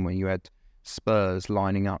 2013 when you had Spurs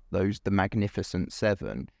lining up the Magnificent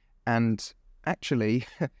 7, and actually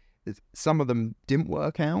some of them didn't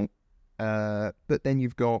work out. But then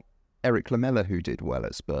you've got Eric Lamela, who did well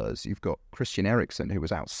at Spurs. You've got Christian Eriksen, who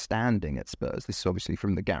was outstanding at Spurs. This is obviously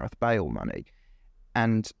from the Gareth Bale money.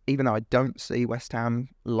 And even though I don't see West Ham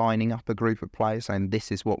lining up a group of players saying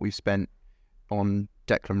this is what we've spent the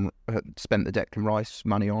Declan Rice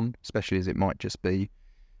money on, especially as it might just be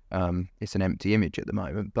it's an empty image at the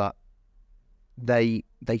moment, but they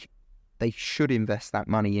should invest that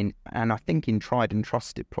money in, and I think in tried and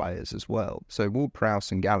trusted players as well. So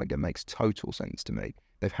Ward-Prowse and Gallagher makes total sense to me.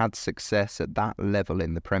 They've had success at that level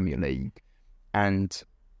in the Premier League, and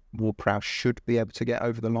Ward-Prowse should be able to get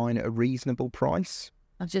over the line at a reasonable price.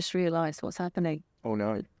 I've just realised what's happening. Oh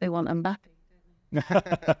no. They want Mbappe.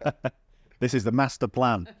 This is the master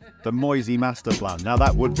plan, the Moisey master plan. Now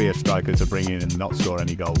that would be a striker to bring in and not score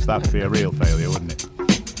any goals. That would be a real failure, wouldn't it?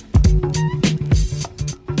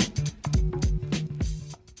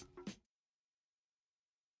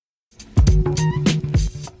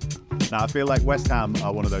 Now, I feel like West Ham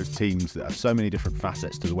are one of those teams that have so many different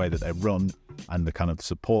facets to the way that they run and the kind of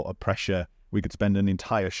support of pressure. We could spend an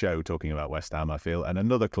entire show talking about West Ham, I feel, and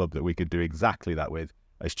another club that we could do exactly that with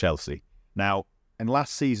is Chelsea. Now, in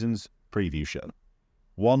last season's preview show,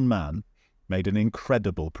 one man made an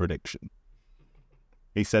incredible prediction.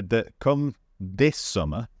 He said that come this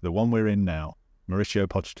summer, the one we're in now, Mauricio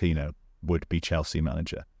Pochettino would be Chelsea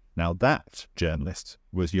manager. Now, that journalist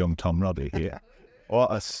was young Tom Roddy here. What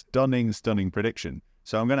a stunning, stunning prediction.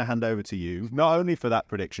 So I'm going to hand over to you, not only for that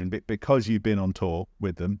prediction, but because you've been on tour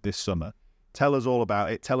with them this summer. Tell us all about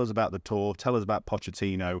it. Tell us about the tour. Tell us about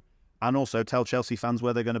Pochettino. And also tell Chelsea fans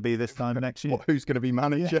where they're going to be this time next year. Who's going to be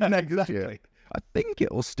manager next exactly. year? I think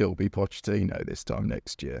it'll still be Pochettino this time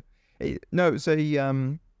next year. It was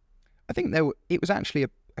I think it was actually a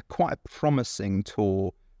quite a promising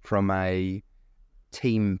tour from a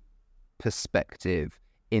team perspective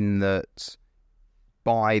in that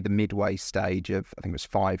by the midway stage of, I think it was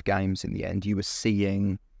 5 games in the end, you were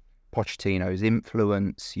seeing Pochettino's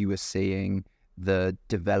influence, you were seeing the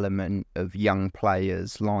development of young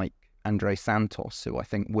players like Andre Santos, who I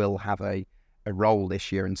think will have a role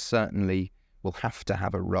this year and certainly will have to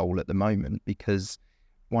have a role at the moment, because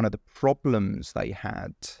one of the problems they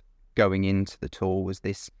had going into the tour was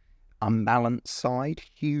this unbalanced side,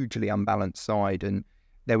 hugely unbalanced side. And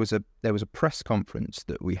there was a press conference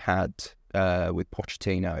that we had with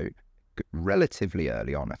Pochettino relatively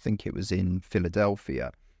early on. I think it was in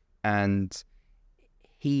Philadelphia, and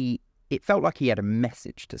it felt like he had a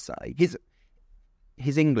message to say.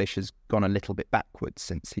 His English has gone a little bit backwards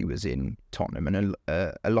since he was in Tottenham, and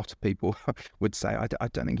a lot of people would say, I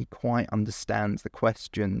don't think he quite understands the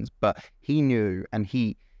questions, but he knew, and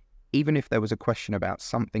even if there was a question about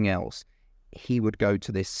something else, he would go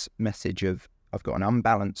to this message of, I've got an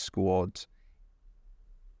unbalanced squad.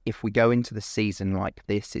 If we go into the season like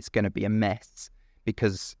this, it's going to be a mess,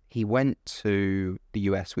 because he went to the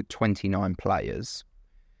US with 29 players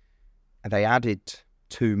and they added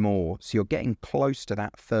 2 more. So you're getting close to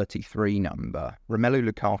that 33 number. Romelu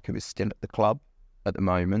Lukaku is still at the club at the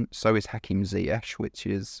moment. So is Hakim Ziyech, which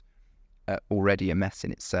is already a mess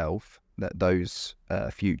in itself, that those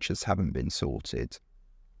futures haven't been sorted.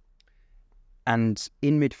 And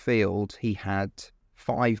in midfield, he had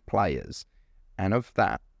 5 players. And of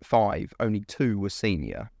that 5, only 2 were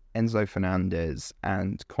senior. Enzo Fernandez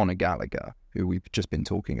and Conor Gallagher, who we've just been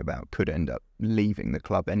talking about, could end up leaving the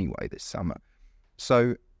club anyway this summer.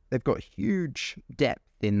 So they've got huge depth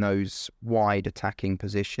in those wide attacking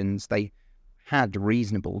positions. They had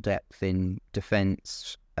reasonable depth in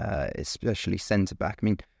defence, especially centre-back. I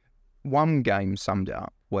mean, one game summed it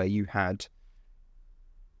up where you had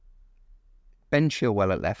Ben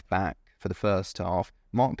Chilwell at left-back for the first half,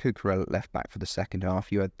 Mark Cucurella at left-back for the second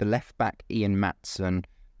half. You had the left-back Ian Maatsen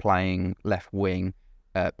playing left wing,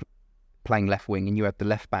 and you had the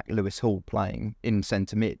left-back Lewis Hall playing in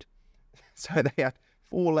centre-mid. So they had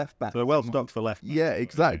 4 left-backs. So they're well stocked for left. Yeah,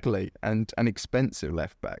 exactly. And expensive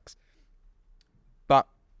left-backs. But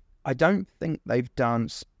I don't think they've done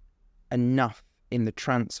enough in the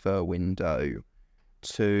transfer window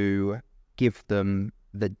to give them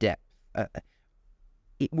the depth.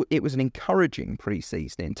 It was an encouraging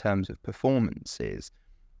pre-season in terms of performances,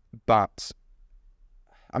 but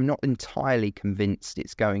I'm not entirely convinced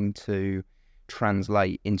it's going to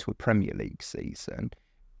translate into a Premier League season.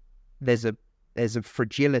 There's a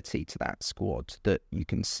fragility to that squad that you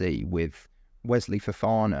can see with Wesley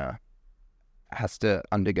Fofana has to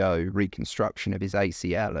undergo reconstruction of his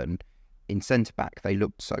ACL, and in centre-back they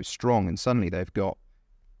looked so strong, and suddenly they've got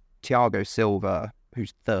Thiago Silva,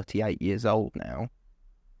 who's 38 years old now,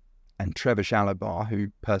 and Trevor Chalobah, who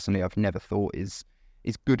personally I've never thought is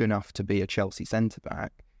good enough to be a Chelsea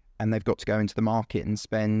centre-back, and they've got to go into the market and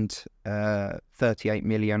spend 38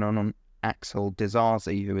 million on Axel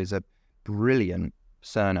Disasi, who is a brilliant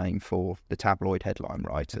surname for the tabloid headline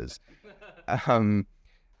writers. And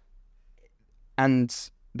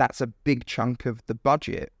that's a big chunk of the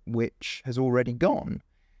budget, which has already gone.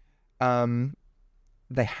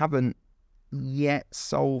 They haven't yet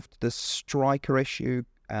solved the striker issue.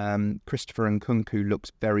 Christopher Nkunku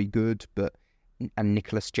looks very good, and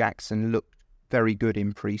Nicholas Jackson looked very good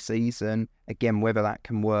in pre-season. Again, whether that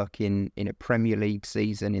can work in a Premier League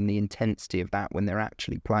season, in the intensity of that when they're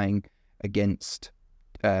actually playing against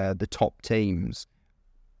the top teams,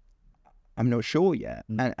 I'm not sure yet.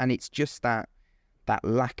 And it's just that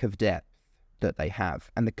lack of depth that they have.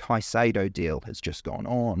 And the Caicedo deal has just gone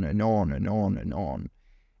on and on and on and on.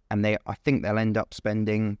 And I think they'll end up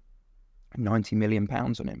spending £90 million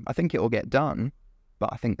on him. I think it'll get done, but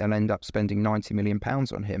I think they'll end up spending £90 million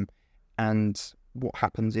on him. And what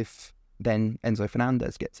happens if then Enzo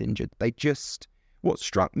Fernandez gets injured? What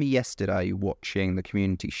struck me yesterday watching the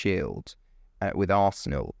Community Shield with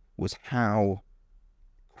Arsenal was how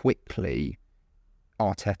quickly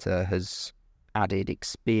Arteta has added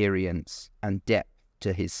experience and depth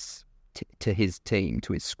to his team,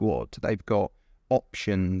 to his squad. They've got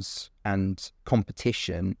options and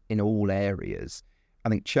competition in all areas. I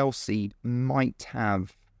think Chelsea might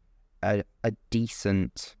have a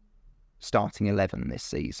decent starting 11 this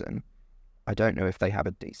season. I don't know if they have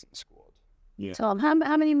a decent squad. Yeah. Tom, how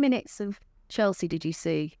many minutes of Chelsea did you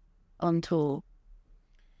see on tour?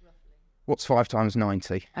 What's 5 times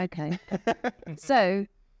 90? Okay. So,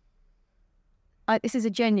 this is a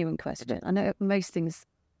genuine question. I know most things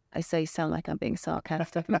I say sound like I'm being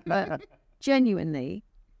sarcastic, but genuinely,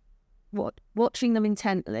 watching them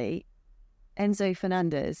intently, Enzo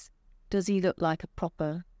Fernandez, does he look like a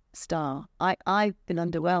proper star? I've been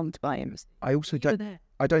underwhelmed by him. I also don't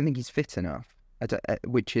think he's fit enough,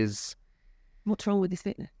 which is... What's wrong with his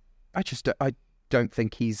fitness? I don't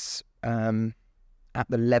think he's at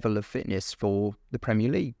the level of fitness for the Premier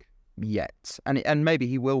League yet. And maybe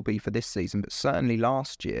he will be for this season, but certainly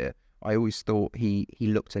last year, I always thought he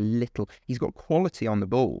looked a little... He's got quality on the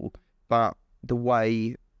ball, but the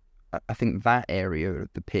way... I think that area of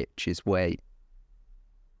the pitch is where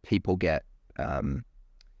people get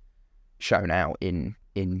shown out in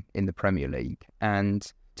the Premier League. And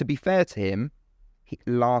to be fair to him,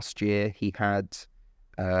 last year he had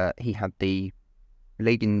the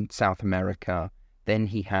league in South America, then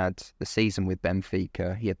he had the season with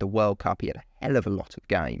Benfica, he had the World Cup, he had a hell of a lot of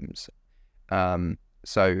games.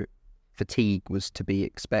 So fatigue was to be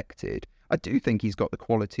expected. I do think he's got the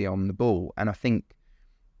quality on the ball, and I think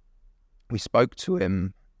we spoke to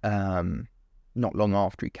him not long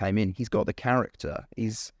after he came in. He's got the character.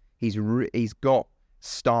 He's got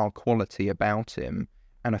star quality about him,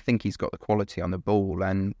 and I think he's got the quality on the ball.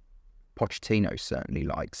 And Pochettino certainly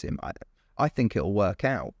likes him. I think it'll work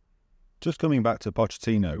out. Just coming back to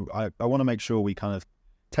Pochettino, I want to make sure we kind of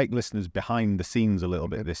take listeners behind the scenes a little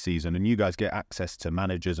bit this season, and you guys get access to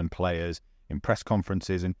managers and players in press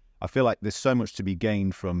conferences, and I feel like there's so much to be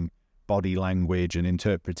gained from body language and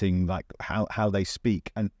interpreting like how they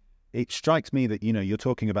speak. And it strikes me that, you're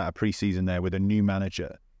talking about a pre-season there with a new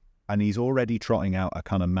manager, and he's already trotting out a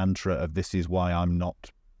kind of mantra of this is why I'm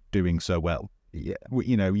not doing so well. Yeah,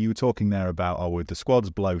 you were talking there about, the squad's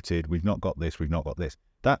bloated, we've not got this.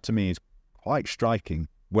 That to me is quite striking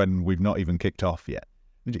when we've not even kicked off yet.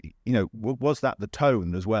 Was that the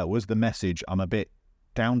tone as well? Was the message, I'm a bit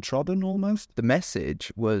downtrodden almost? The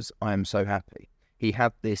message was, I am so happy. He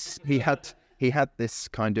had this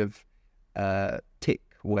kind of tick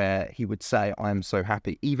where he would say, I am so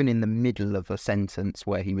happy, even in the middle of a sentence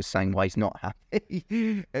where he was saying why he's not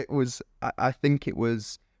happy. I think it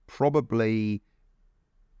was probably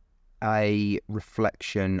a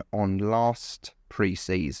reflection on last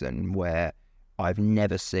pre-season where I've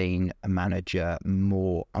never seen a manager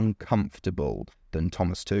more uncomfortable than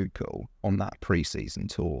Thomas Tuchel on that pre-season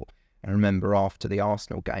tour. I remember after the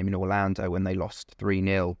Arsenal game in Orlando when they lost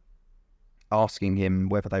 3-0, asking him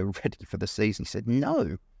whether they were ready for the season. He said, no,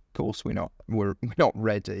 of course we're not. We're not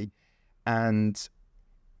ready. And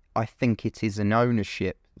I think it is an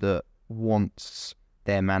ownership that wants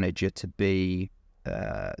their manager to be,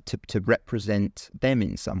 to represent them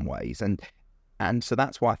in some ways. And so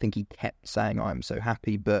that's why I think he kept saying, I'm so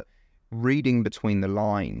happy. But reading between the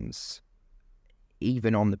lines,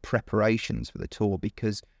 even on the preparations for the tour,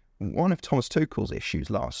 because one of Thomas Tuchel's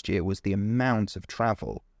issues last year was the amount of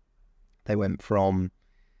travel. They went from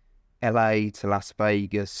LA to Las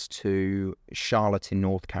Vegas to Charlotte in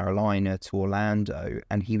North Carolina to Orlando,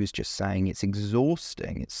 and he was just saying it's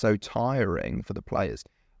exhausting, it's so tiring for the players.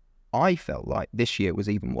 I felt like this year was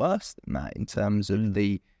even worse than that in terms of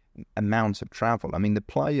the amount of travel. I mean, the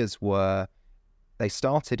players they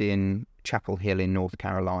started in Chapel Hill in North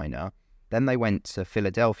Carolina, then they went to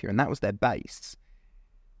Philadelphia, and that was their base.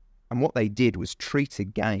 And what they did was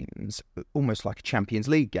treated games almost like a Champions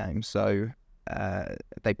League game. So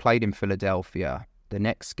they played in Philadelphia. The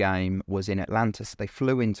next game was in Atlanta. So they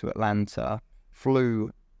flew into Atlanta,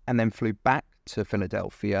 flew back to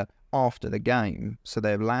Philadelphia, after the game. So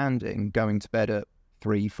they're landing, going to bed at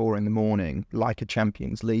 3, 4 in the morning, like a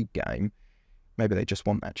Champions League game. Maybe they just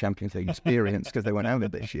want that Champions League experience because they went over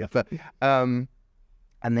this year. But and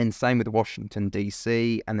then same with Washington,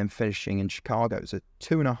 D.C., and then finishing in Chicago. It's a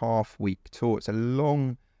 2.5-week tour. It's a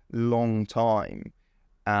long, long time.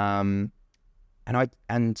 And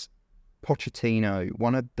Pochettino,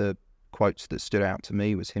 one of the quotes that stood out to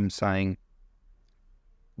me was him saying,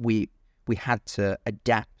 we had to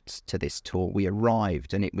adapt to this tour. We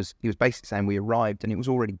arrived, and he was basically saying we arrived and it was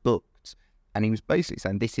already booked. And he was basically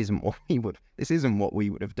saying this isn't what we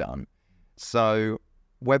would have done. So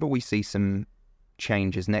whether we see some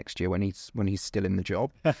changes next year when he's still in the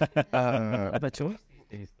job.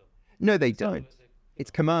 No, they don't.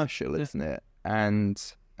 It's commercial, isn't it? And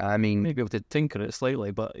I mean, maybe able to tinker it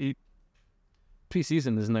slightly, but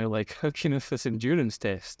pre-season is now like this endurance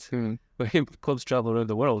test where clubs travel around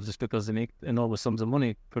the world just because they make enormous sums of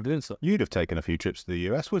money for doing so. You'd have taken a few trips to the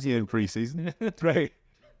US, would you, in pre-season? Right.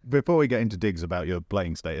 Before we get into digs about your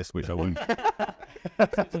playing status, which I won't.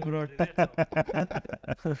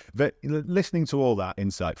 But listening to all that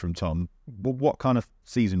insight from Tom, what kind of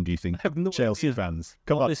season do you think Chelsea fans?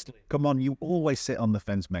 Come on! You always sit on the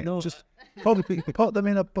fence, mate. No. Just probably put them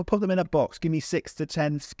in a box. Give me 6th to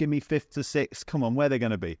 10th. Give me 5th to 6th. Come on, where are they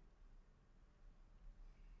going to be?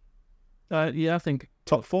 Yeah, I think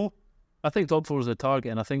top 4. I think top 4 is a target,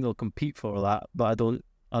 and I think they'll compete for that. But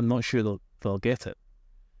I'm not sure they'll get it.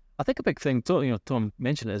 I think a big thing, Tom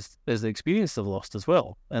mentioned, is the experience they've lost as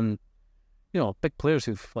well. And, big players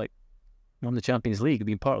who've won the Champions League have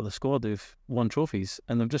been part of the squad who've won trophies,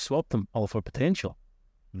 and they've just swapped them all for potential.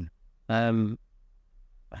 And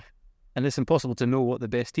it's impossible to know what the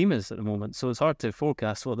best team is at the moment, so it's hard to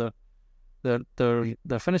forecast what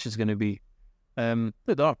their finish is going to be. There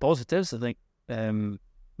are positives. I think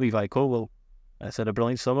Levi Colwill has had a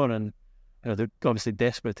brilliant summer, and they're obviously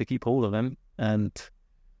desperate to keep hold of him, and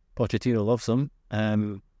Pochettino loves him.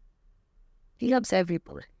 He loves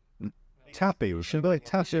everybody. Tappy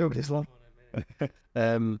over his life.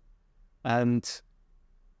 And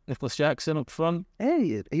Nicholas Jackson up front.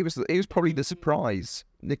 Hey, he was probably the surprise.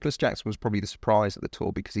 Nicholas Jackson was probably the surprise at the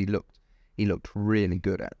tour because he looked really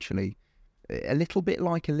good, actually. A little bit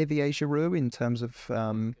like Olivier Giroud in terms of.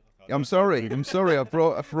 I'm sorry. I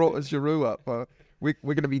brought Giroud up. We're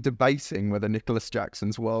going to be debating whether Nicholas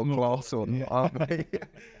Jackson's world class or not, aren't we?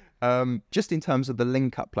 Just in terms of the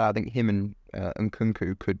link-up play, I think him and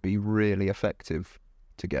Nkunku could be really effective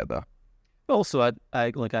together. Also,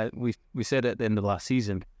 we said at the end of last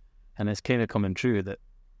season, and it's kind of coming true that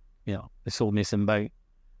they sold Mason Mount,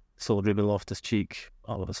 sold Ruben Loftus-Cheek.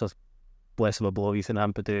 Oh, it's a less of a blow. Ethan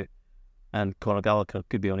Ampadu and Conor Gallagher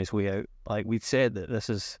could be on his way out. Like we'd said that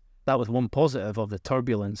that was one positive of the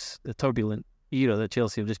turbulent era that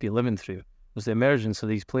Chelsea have just been living through, was the emergence of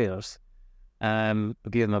these players. Gave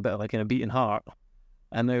them a bit of a beating heart,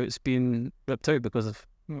 and now it's been ripped out because of,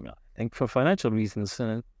 I think, for financial reasons,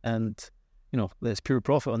 and there's pure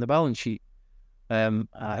profit on the balance sheet.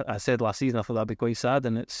 I said last season I thought that'd be quite sad,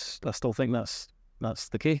 and I still think that's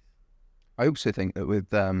the case. I also think that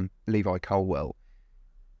with Levi Colwill,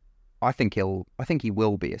 I think he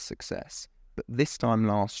will be a success. But this time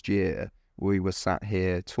last year, we were sat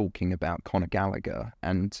here talking about Conor Gallagher,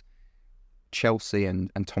 and Chelsea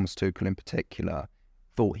and Thomas Tuchel in particular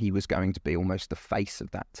thought he was going to be almost the face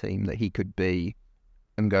of that team, that he could be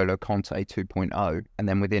N'Golo Conte 2.0. And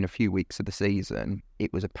then within a few weeks of the season,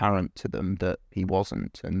 it was apparent to them that he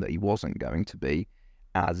wasn't, and that he wasn't going to be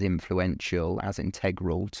as influential, as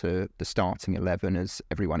integral to the starting 11 as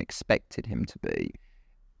everyone expected him to be.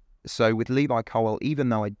 So with Levi Colwill, even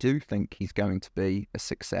though I do think he's going to be a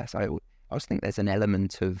success, I also think there's an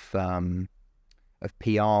element of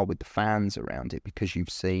PR with the fans around it, because you've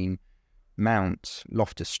seen Mount,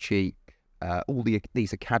 Loftus-Cheek, all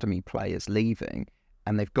these academy players leaving,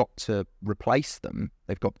 and they've got to replace them.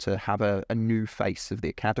 They've got to have a new face of the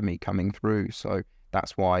academy coming through. So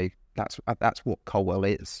that's why that's what Colwill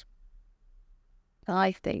is.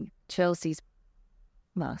 I think Chelsea's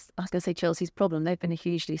problem. They've been a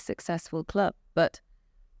hugely successful club, but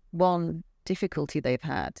one difficulty they've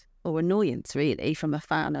had, or annoyance really, from a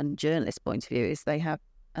fan and journalist point of view, is they have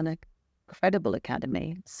an incredible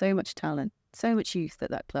academy, so much talent, so much youth at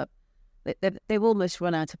that club. They've almost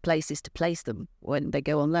run out of places to place them when they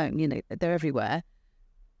go on loan. They're everywhere.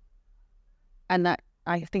 And that,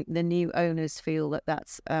 I think the new owners feel that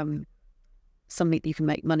that's something you can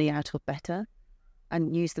make money out of better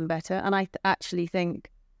and use them better. And I actually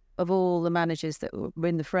think of all the managers that were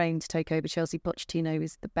in the frame to take over Chelsea, Pochettino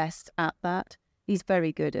is the best at that. He's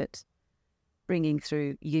very good at bringing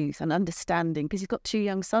through youth and understanding, because he's got 2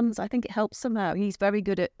 young sons. I think it helps somehow. He's very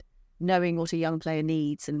good at knowing what a young player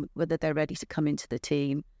needs and whether they're ready to come into the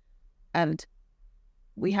team. And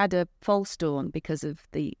we had a false dawn because of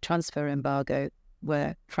the transfer embargo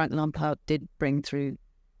where Frank Lampard did bring through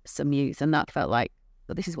some youth, and that felt like,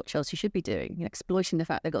 well, this is what Chelsea should be doing, exploiting the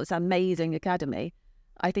fact they've got this amazing academy.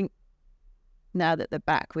 I think now that they're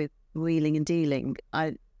back with wheeling and dealing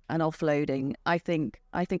and offloading, I think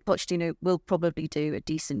Pochettino will probably do a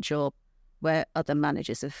decent job where other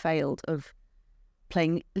managers have failed of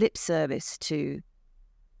playing lip service to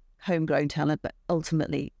homegrown talent, but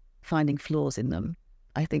ultimately finding flaws in them.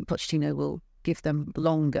 I think Pochettino will give them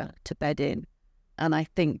longer to bed in. And I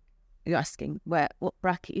think you're asking what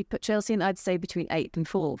bracket you'd put Chelsea in. I'd say between 8th and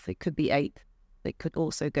 4th. It could be 8th. It could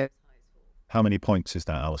also go. How many points is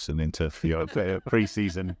that, Alison, into your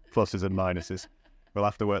pre-season pluses and minuses? We'll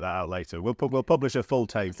have to work that out later. We'll publish a full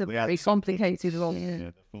table. It's a very complicated one. Yeah,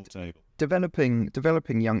 the full table.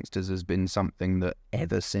 Developing youngsters has been something that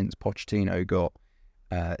ever since Pochettino got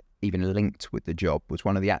even linked with the job was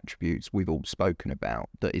one of the attributes we've all spoken about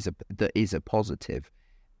that is a positive.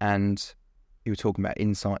 And you were talking about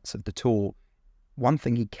insights of the tour. One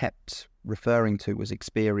thing he kept referring to was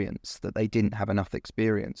experience, that they didn't have enough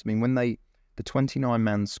experience. I mean, when the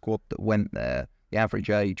 29-man squad that went there, the average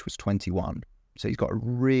age was 21. So he's got a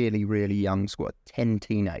really, really young squad, 10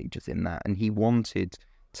 teenagers in that. And he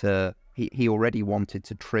already wanted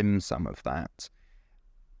to trim some of that.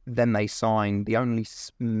 Then they signed, the only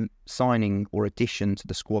signing or addition to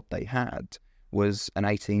the squad they had was an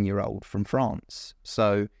 18-year-old from France.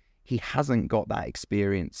 So he hasn't got that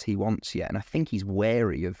experience he wants yet. And I think he's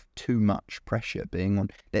wary of too much pressure being on.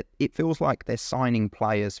 That it feels like they're signing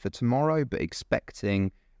players for tomorrow, but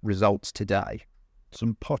expecting results today.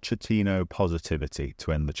 Some Pochettino positivity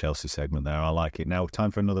to end the Chelsea segment there. I like it. Now, time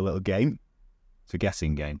for another little game. It's a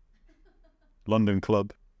guessing game. London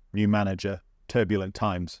club, new manager, turbulent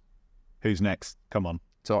times. Who's next? Come on.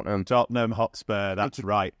 Tottenham Hotspur, that's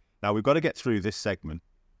right. Now, we've got to get through this segment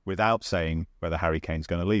without saying whether Harry Kane's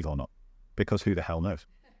going to leave or not, because who the hell knows?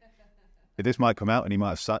 This might come out and he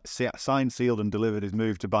might have signed, sealed and delivered his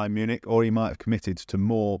move to Bayern Munich, or he might have committed to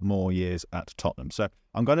more years at Tottenham. So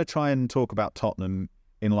I'm going to try and talk about Tottenham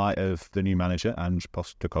in light of the new manager, Ange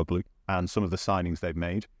Postecoglou, and some of the signings they've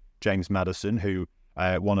made. James Maddison, who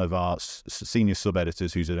one of our senior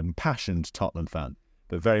sub-editors who's an impassioned Tottenham fan,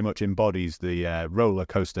 but very much embodies the roller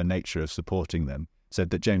coaster nature of supporting them, said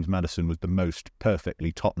that James Maddison was the most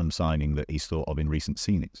perfectly Tottenham signing that he's thought of in recent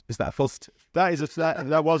signings. Is that a positive?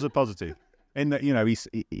 That was a positive. In that,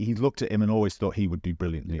 he looked at him and always thought he would do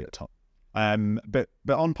brilliantly at Tottenham. But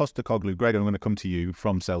on Postecoglou, Greg, I'm going to come to you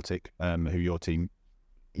from Celtic, who your team,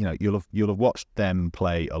 you'll have watched them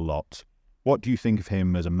play a lot. What do you think of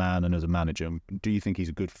him as a man and as a manager? Do you think he's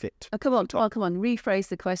a good fit? Oh, come on. Rephrase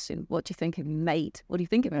the question. What do you think of him, mate? What do you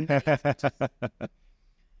think of him?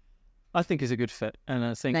 I think he's a good fit, and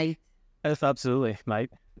I think Mate. It's absolutely, mate.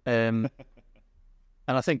 And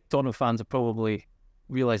I think Tottenham fans have probably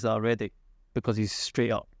realised that already, because he's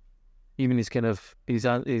straight up. Even his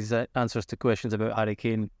answers to questions about Harry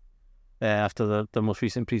Kane after the most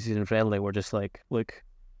recent pre-season friendly were just like, look,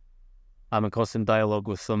 I'm in constant dialogue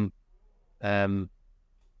with them.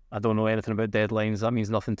 I don't know anything about deadlines. That means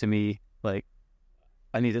nothing to me. Like,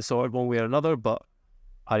 I need it sorted one way or another, but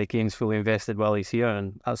Harry Kane's fully invested while he's here,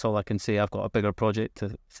 and that's all I can say. I've got a bigger project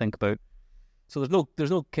to think about. So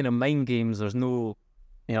there's no kind of mind games. There's no,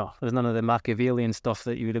 there's none of the Machiavellian stuff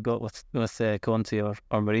that you would have got with Conte or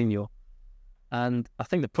Mourinho. And I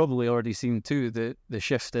think they've probably already seen too the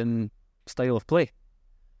shift in style of play,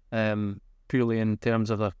 purely in terms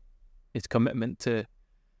of his commitment to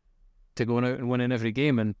going out and winning every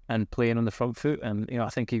game and playing on the front foot. And I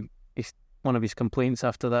think he's one of his complaints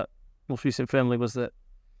after that most recent friendly was that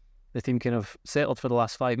the team kind of settled for the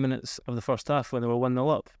last 5 minutes of the first half when they were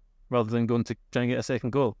 1-0 up, rather than going to try and get a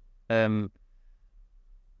second goal.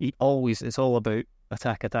 It's all about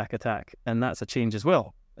attack, and that's a change as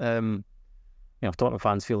well. Tottenham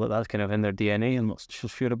fans feel that that's kind of in their DNA, and not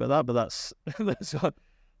sure about that, but that's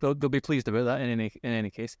they'll be pleased about that in any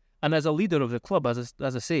case. And as a leader of the club, as I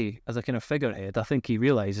say, as a kind of figurehead, I think he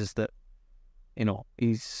realises that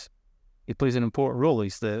he plays an important role.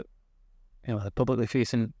 He's the publicly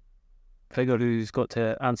facing figure who's got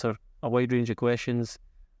to answer a wide range of questions,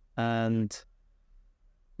 and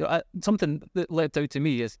something that leapt out to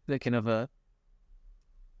me is that kind of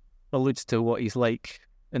alludes to what he's like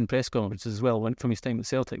in press conferences as well. From his time at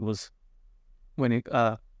Celtic, was when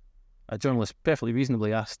a journalist perfectly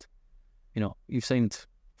reasonably asked, you've signed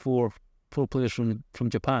four players from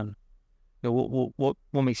Japan. What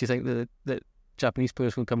makes you think that Japanese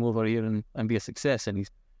players can come over here and be a success. And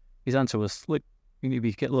his answer was, look, you need to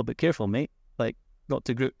be a little bit careful, mate. Like, not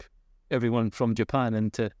to group everyone from Japan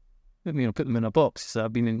into, put them in a box. So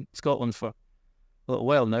I've been in Scotland for a little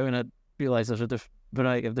while now, and I realise there's a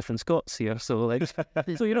variety of different Scots here. So, like,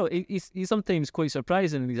 so he's sometimes quite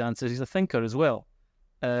surprising in his answers. He's a thinker as well,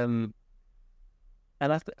 and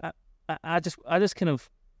I just kind of,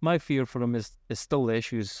 my fear for him is still the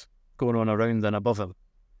issues going on around and above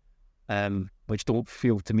him, which don't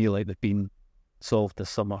feel to me like they've been solved this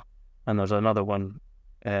summer. And there's another one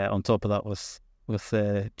on top of that with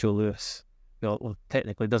Joe Lewis. Well,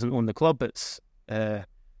 technically doesn't own the club, but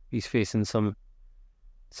he's facing some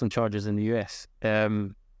charges in the US.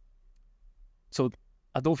 So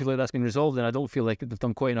I don't feel like that's been resolved, and I don't feel like they've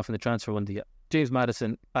done quite enough in the transfer window yet. James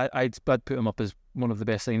Maddison, I'd put him up as one of the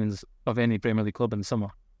best signings of any Premier League club in the summer.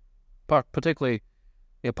 Particularly,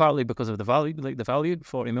 partly because of the value. Like, the value,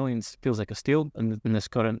 40 million feels like a steal in this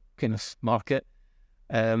current kind of market.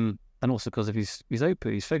 And also because of his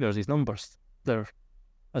output, his figures, his numbers. They're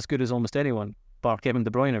as good as almost anyone, bar Kevin De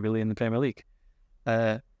Bruyne, really, in the Premier League.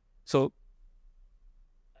 So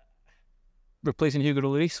replacing Hugo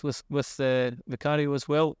Lloris with Vicario as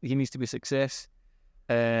well, he needs to be a success.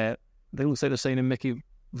 It looks like they're signing Mickey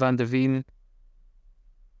van der Veen.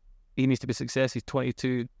 He needs to be a success. He's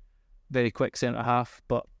 22, very quick centre half,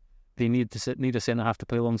 but they need a centre half to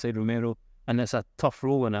play alongside Romero, and it's a tough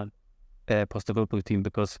role in a Postecoglou team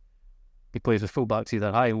because he plays with full-backs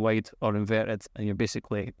either high and wide or inverted, and you're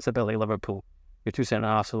basically, it's a bit like Liverpool. Your two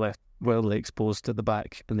centre-halves are left wildly exposed to the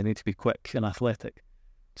back, and they need to be quick and athletic.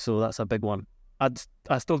 So that's a big one.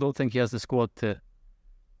 I still don't think he has the squad to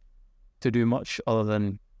do much other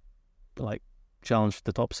than, like, challenge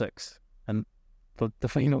the top six and the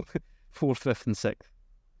final 4th, 5th and 6th.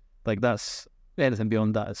 Like, that's, anything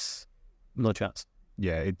beyond that is no chance.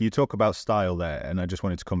 Yeah, you talk about style there, and I just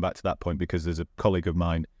wanted to come back to that point because there's a colleague of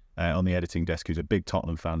mine on the editing desk who's a big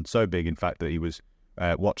Tottenham fan, so big in fact that he was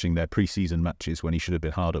watching their pre-season matches when he should have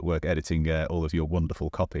been hard at work editing all of your wonderful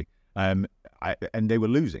copy. And they were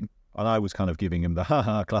losing, and I was kind of giving him the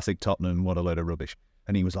ha-ha, classic Tottenham, what a load of rubbish.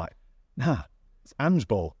 And he was like, nah, it's Ange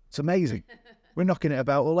ball, it's amazing. We're knocking it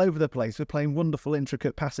about all over the place, we're playing wonderful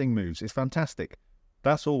intricate passing moves, it's fantastic.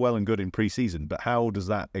 That's all well and good in pre-season, but how does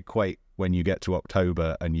that equate when you get to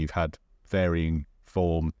October and you've had varying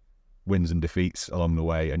form, wins and defeats along the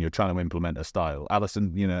way, and you're trying to implement a style?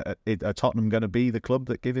 Alisson, are Tottenham going to be the club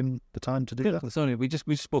that give him the time to do that? Sorry,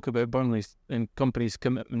 we spoke about Burnley's and company's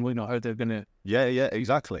commitment. We know how they're going to. Yeah,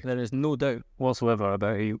 exactly. There is no doubt whatsoever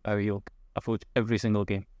about how he'll approach every single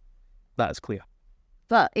game. That's clear.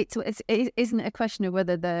 But it isn't a question of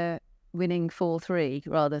whether they're winning 4-3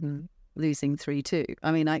 rather than losing 3-2.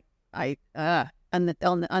 I mean,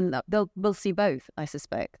 we'll see both, I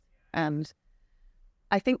suspect. And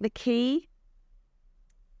I think the key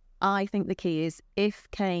is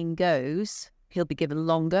if Kane goes, he'll be given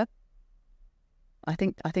longer. I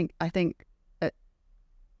think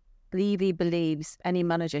Levy believes any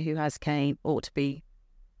manager who has Kane ought to be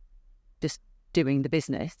just doing the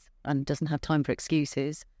business and doesn't have time for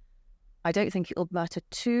excuses. I don't think it'll matter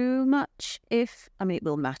too much it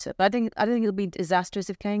will matter, but I don't think it'll be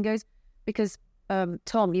disastrous if Kane goes, because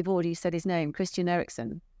Tom, you've already said his name, Christian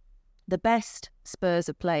Eriksen. The best Spurs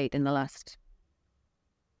have played in the last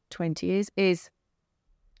 20 years is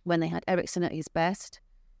when they had Eriksen at his best,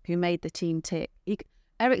 who made the team tick.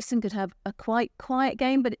 Eriksen could have a quite quiet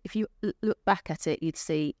game, but if you look back at it, you'd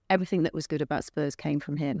see everything that was good about Spurs came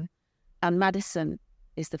from him. And Maddison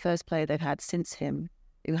is the first player they've had since him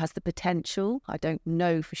who has the potential. I don't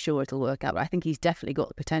know for sure it'll work out, but I think he's definitely got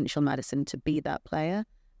the potential, Maddison, to be that player.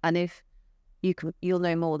 And if you'll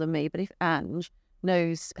know more than me, but if Ange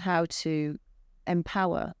knows how to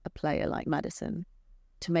empower a player like Maddison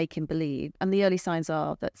to make him believe, and the early signs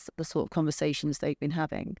are that's the sort of conversations they've been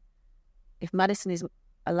having. If Maddison is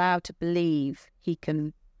allowed to believe he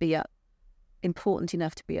can be important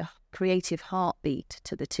enough to be a creative heartbeat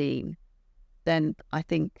to the team, then I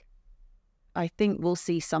think we'll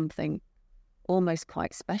see something almost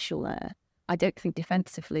quite special there. I don't think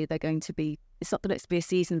defensively they're going to be. It's not going to be a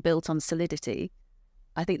season built on solidity.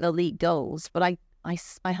 I think they'll leak goals, but I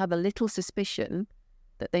have a little suspicion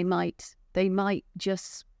that they might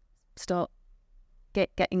just start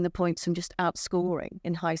getting the points from just outscoring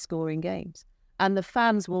in high-scoring games. And the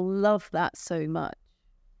fans will love that so much.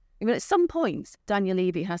 I mean, at some point, Daniel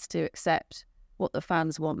Levy has to accept what the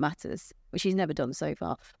fans want matters, which he's never done so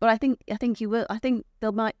far. But I think he will. I think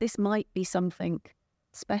this might be something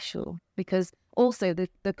special, because also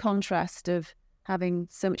the contrast of having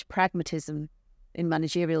so much pragmatism in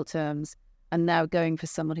managerial terms and now going for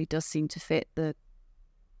someone who does seem to fit the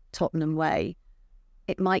Tottenham way,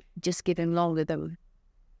 it might just give him longer than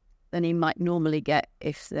he might normally get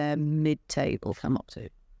if they're mid-table come up to.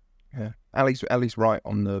 Yeah, Ali's right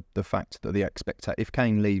on the fact that if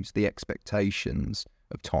Kane leaves, the expectations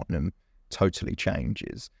of Tottenham totally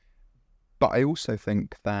changes. But I also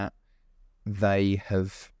think that they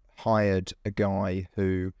have hired a guy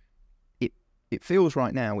who it feels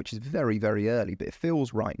right now, which is very, very early, but it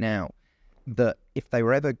feels right now that if they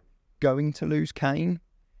were ever going to lose Kane,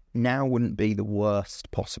 now wouldn't be the worst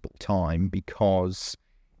possible time, because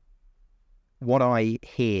what I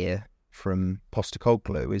hear from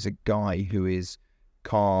Postecoglou is a guy who is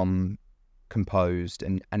calm, composed,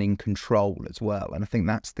 and in control as well. And I think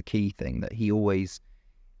that's the key thing, that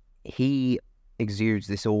he exudes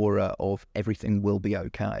this aura of everything will be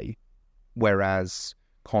okay, whereas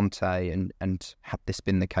Conte and had this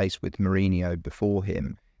been the case with Mourinho before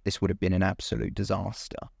him, this would have been an absolute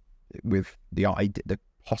disaster with the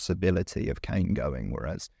possibility of Kane going.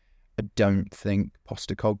 Whereas I don't think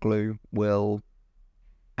Postecoglou will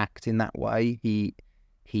act in that way.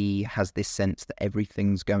 He has this sense that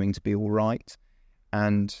everything's going to be all right,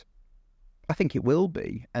 and I think it will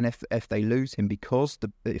be. And if they lose him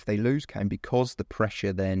if they lose Kane, because the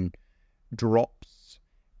pressure then drops.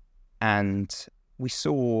 And we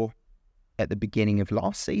saw at the beginning of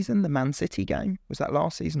last season, the Man City game. Was that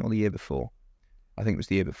last season or the year before? I think it was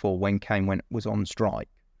the year before, when Kane was on strike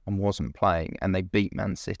and wasn't playing, and they beat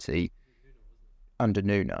Man City under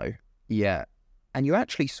Nuno. Yeah, and you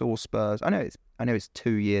actually saw Spurs. I know it's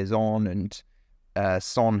 2 years on, and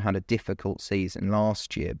Son had a difficult season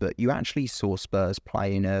last year, but you actually saw Spurs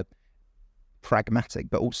play in a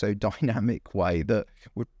pragmatic but also dynamic way that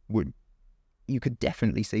would you could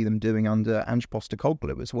definitely see them doing under Ange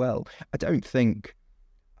Postecoglou as well. I don't think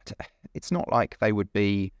it's not like they would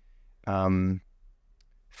be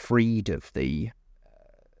freed of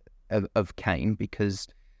of Kane, because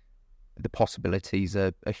the possibilities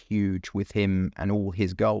are huge with him and all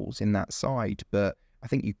his goals in that side. But I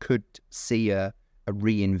think you could see a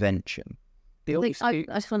reinvention. I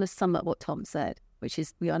just want to sum up what Tom said, which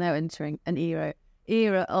is we are now entering an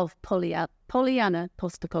era of Pollyanna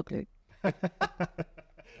Postecoglou.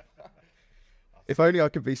 If only I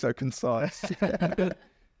could be so concise. It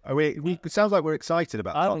sounds like we're excited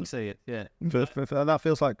about I Tottenham. don't say it, yeah. That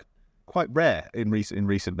feels like quite rare in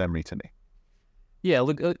recent memory to me. Yeah,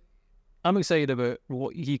 look, I'm excited about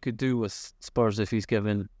what he could do with Spurs if he's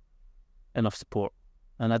given enough support.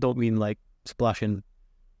 And I don't mean like splashing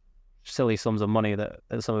silly sums of money that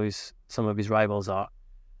some of his rivals are.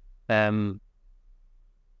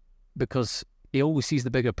 Because he always sees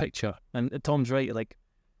the bigger picture. And Tom's right, like,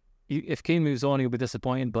 if Kane moves on, he'll be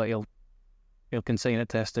disappointed, but he'll consign it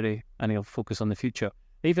to history and he'll focus on the future.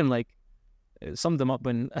 Even, like, it summed him up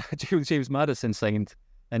when James Maddison signed,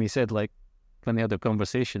 and he said, like, when they had their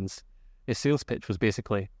conversations, his sales pitch was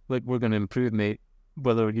basically, like, we're going to improve, mate,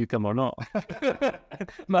 whether you come or not.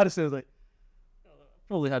 Maddison was like,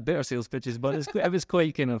 probably had better sales pitches, but it was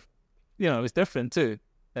quite kind of, it was different too.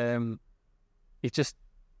 He's just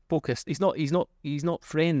focused. He's not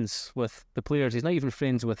friends with the players. He's not even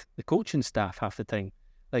friends with the coaching staff half the time.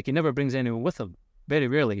 Like, he never brings anyone with him. Very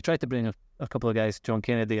rarely. He tried to bring a couple of guys, John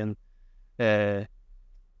Kennedy and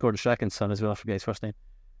Gordon Strachan's son as well, I forget his first name,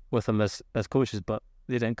 with him as coaches, but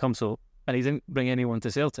they didn't come. So, and he didn't bring anyone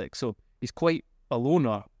to Celtic. So he's quite a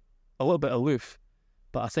loner, a little bit aloof.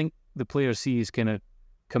 But I think the players see his kind of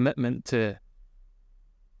commitment to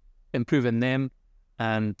improving them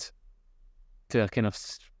and to a kind of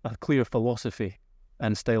a clear philosophy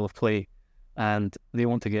and style of play, and they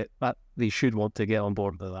should want to get on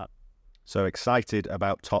board with that. So excited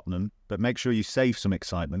about Tottenham, but make sure you save some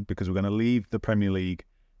excitement, because we're going to leave the Premier League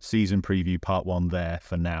season preview part 1 there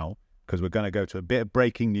for now, because we're going to go to a bit of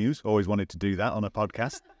breaking news. Always wanted to do that on a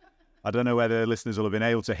podcast. I don't know whether listeners will have been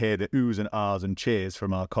able to hear the oohs and ahs and cheers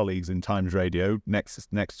from our colleagues in Times Radio next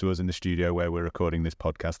to us in the studio where we're recording this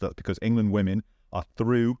podcast. That's because England women are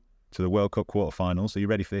through to the World Cup quarterfinals. Are you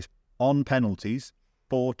ready for this? On penalties,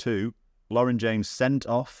 4-2. Lauren James sent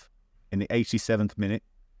off in the 87th minute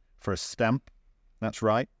for a stamp. That's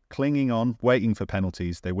right. Clinging on, waiting for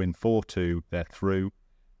penalties. They win 4-2. They're through.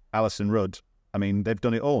 Alison Rudd, I mean, they've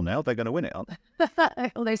done it all now. They're going to win it, aren't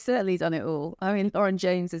they? Well, they've certainly done it all. I mean, Lauren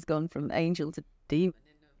James has gone from angel to demon.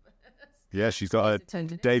 Yeah, she's got a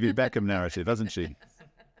David Beckham narrative, hasn't she?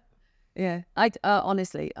 Yeah.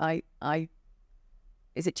 Honestly,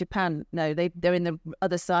 is it Japan? No, they're in the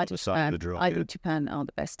other side of Japan. The draw. I think Japan are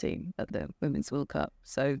the best team at the Women's World Cup,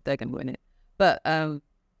 so they're going to win it. But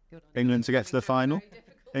England to get to the final.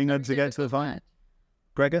 England to get to the final.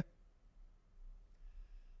 Gregor?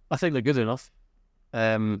 I think they're good enough.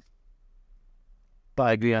 But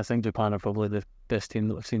I agree. I think Japan are probably the best team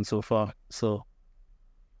that we've seen so far. So,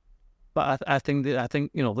 but I think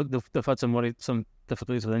look, they've had some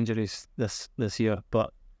difficulties with injuries this year,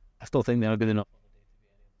 but I still think they are good enough.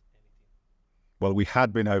 Well, we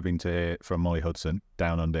had been hoping to hear from Molly Hudson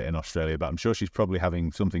down under in Australia, but I'm sure she's probably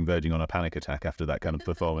having something verging on a panic attack after that kind of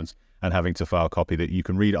performance and having to file copy that you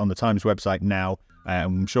can read on the Times website now.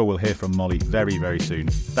 I'm sure we'll hear from Molly very, very soon.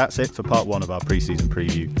 That's it for part 1 of our pre-season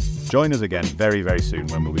preview. Join us again very, very soon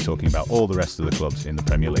when we'll be talking about all the rest of the clubs in the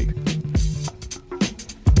Premier League.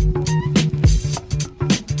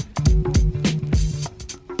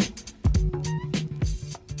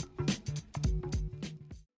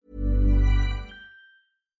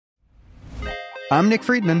 I'm Nick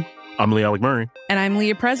Friedman. I'm Lee Alec Murray. And I'm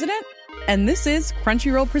Leah President. And this is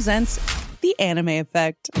Crunchyroll Presents The Anime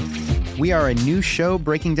Effect. We are a new show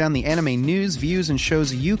breaking down the anime news, views, and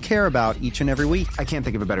shows you care about each and every week. I can't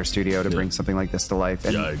think of a better studio to bring something like this to life.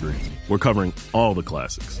 And yeah, I agree. We're covering all the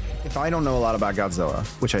classics. If I don't know a lot about Godzilla,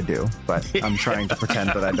 which I do, but I'm trying to pretend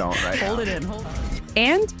that I don't right Hold it in.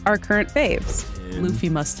 And our current faves. Luffy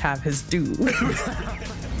must have his due.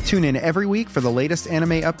 Tune in every week for the latest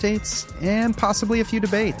anime updates and possibly a few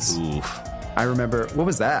debates. Oof. I remember, what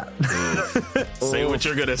was that? Say what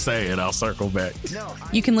you're going to say and I'll circle back.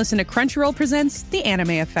 You can listen to Crunchyroll Presents The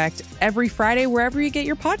Anime Effect every Friday wherever you get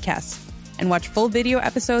your podcasts. And watch full video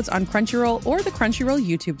episodes on Crunchyroll or the Crunchyroll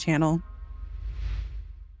YouTube channel.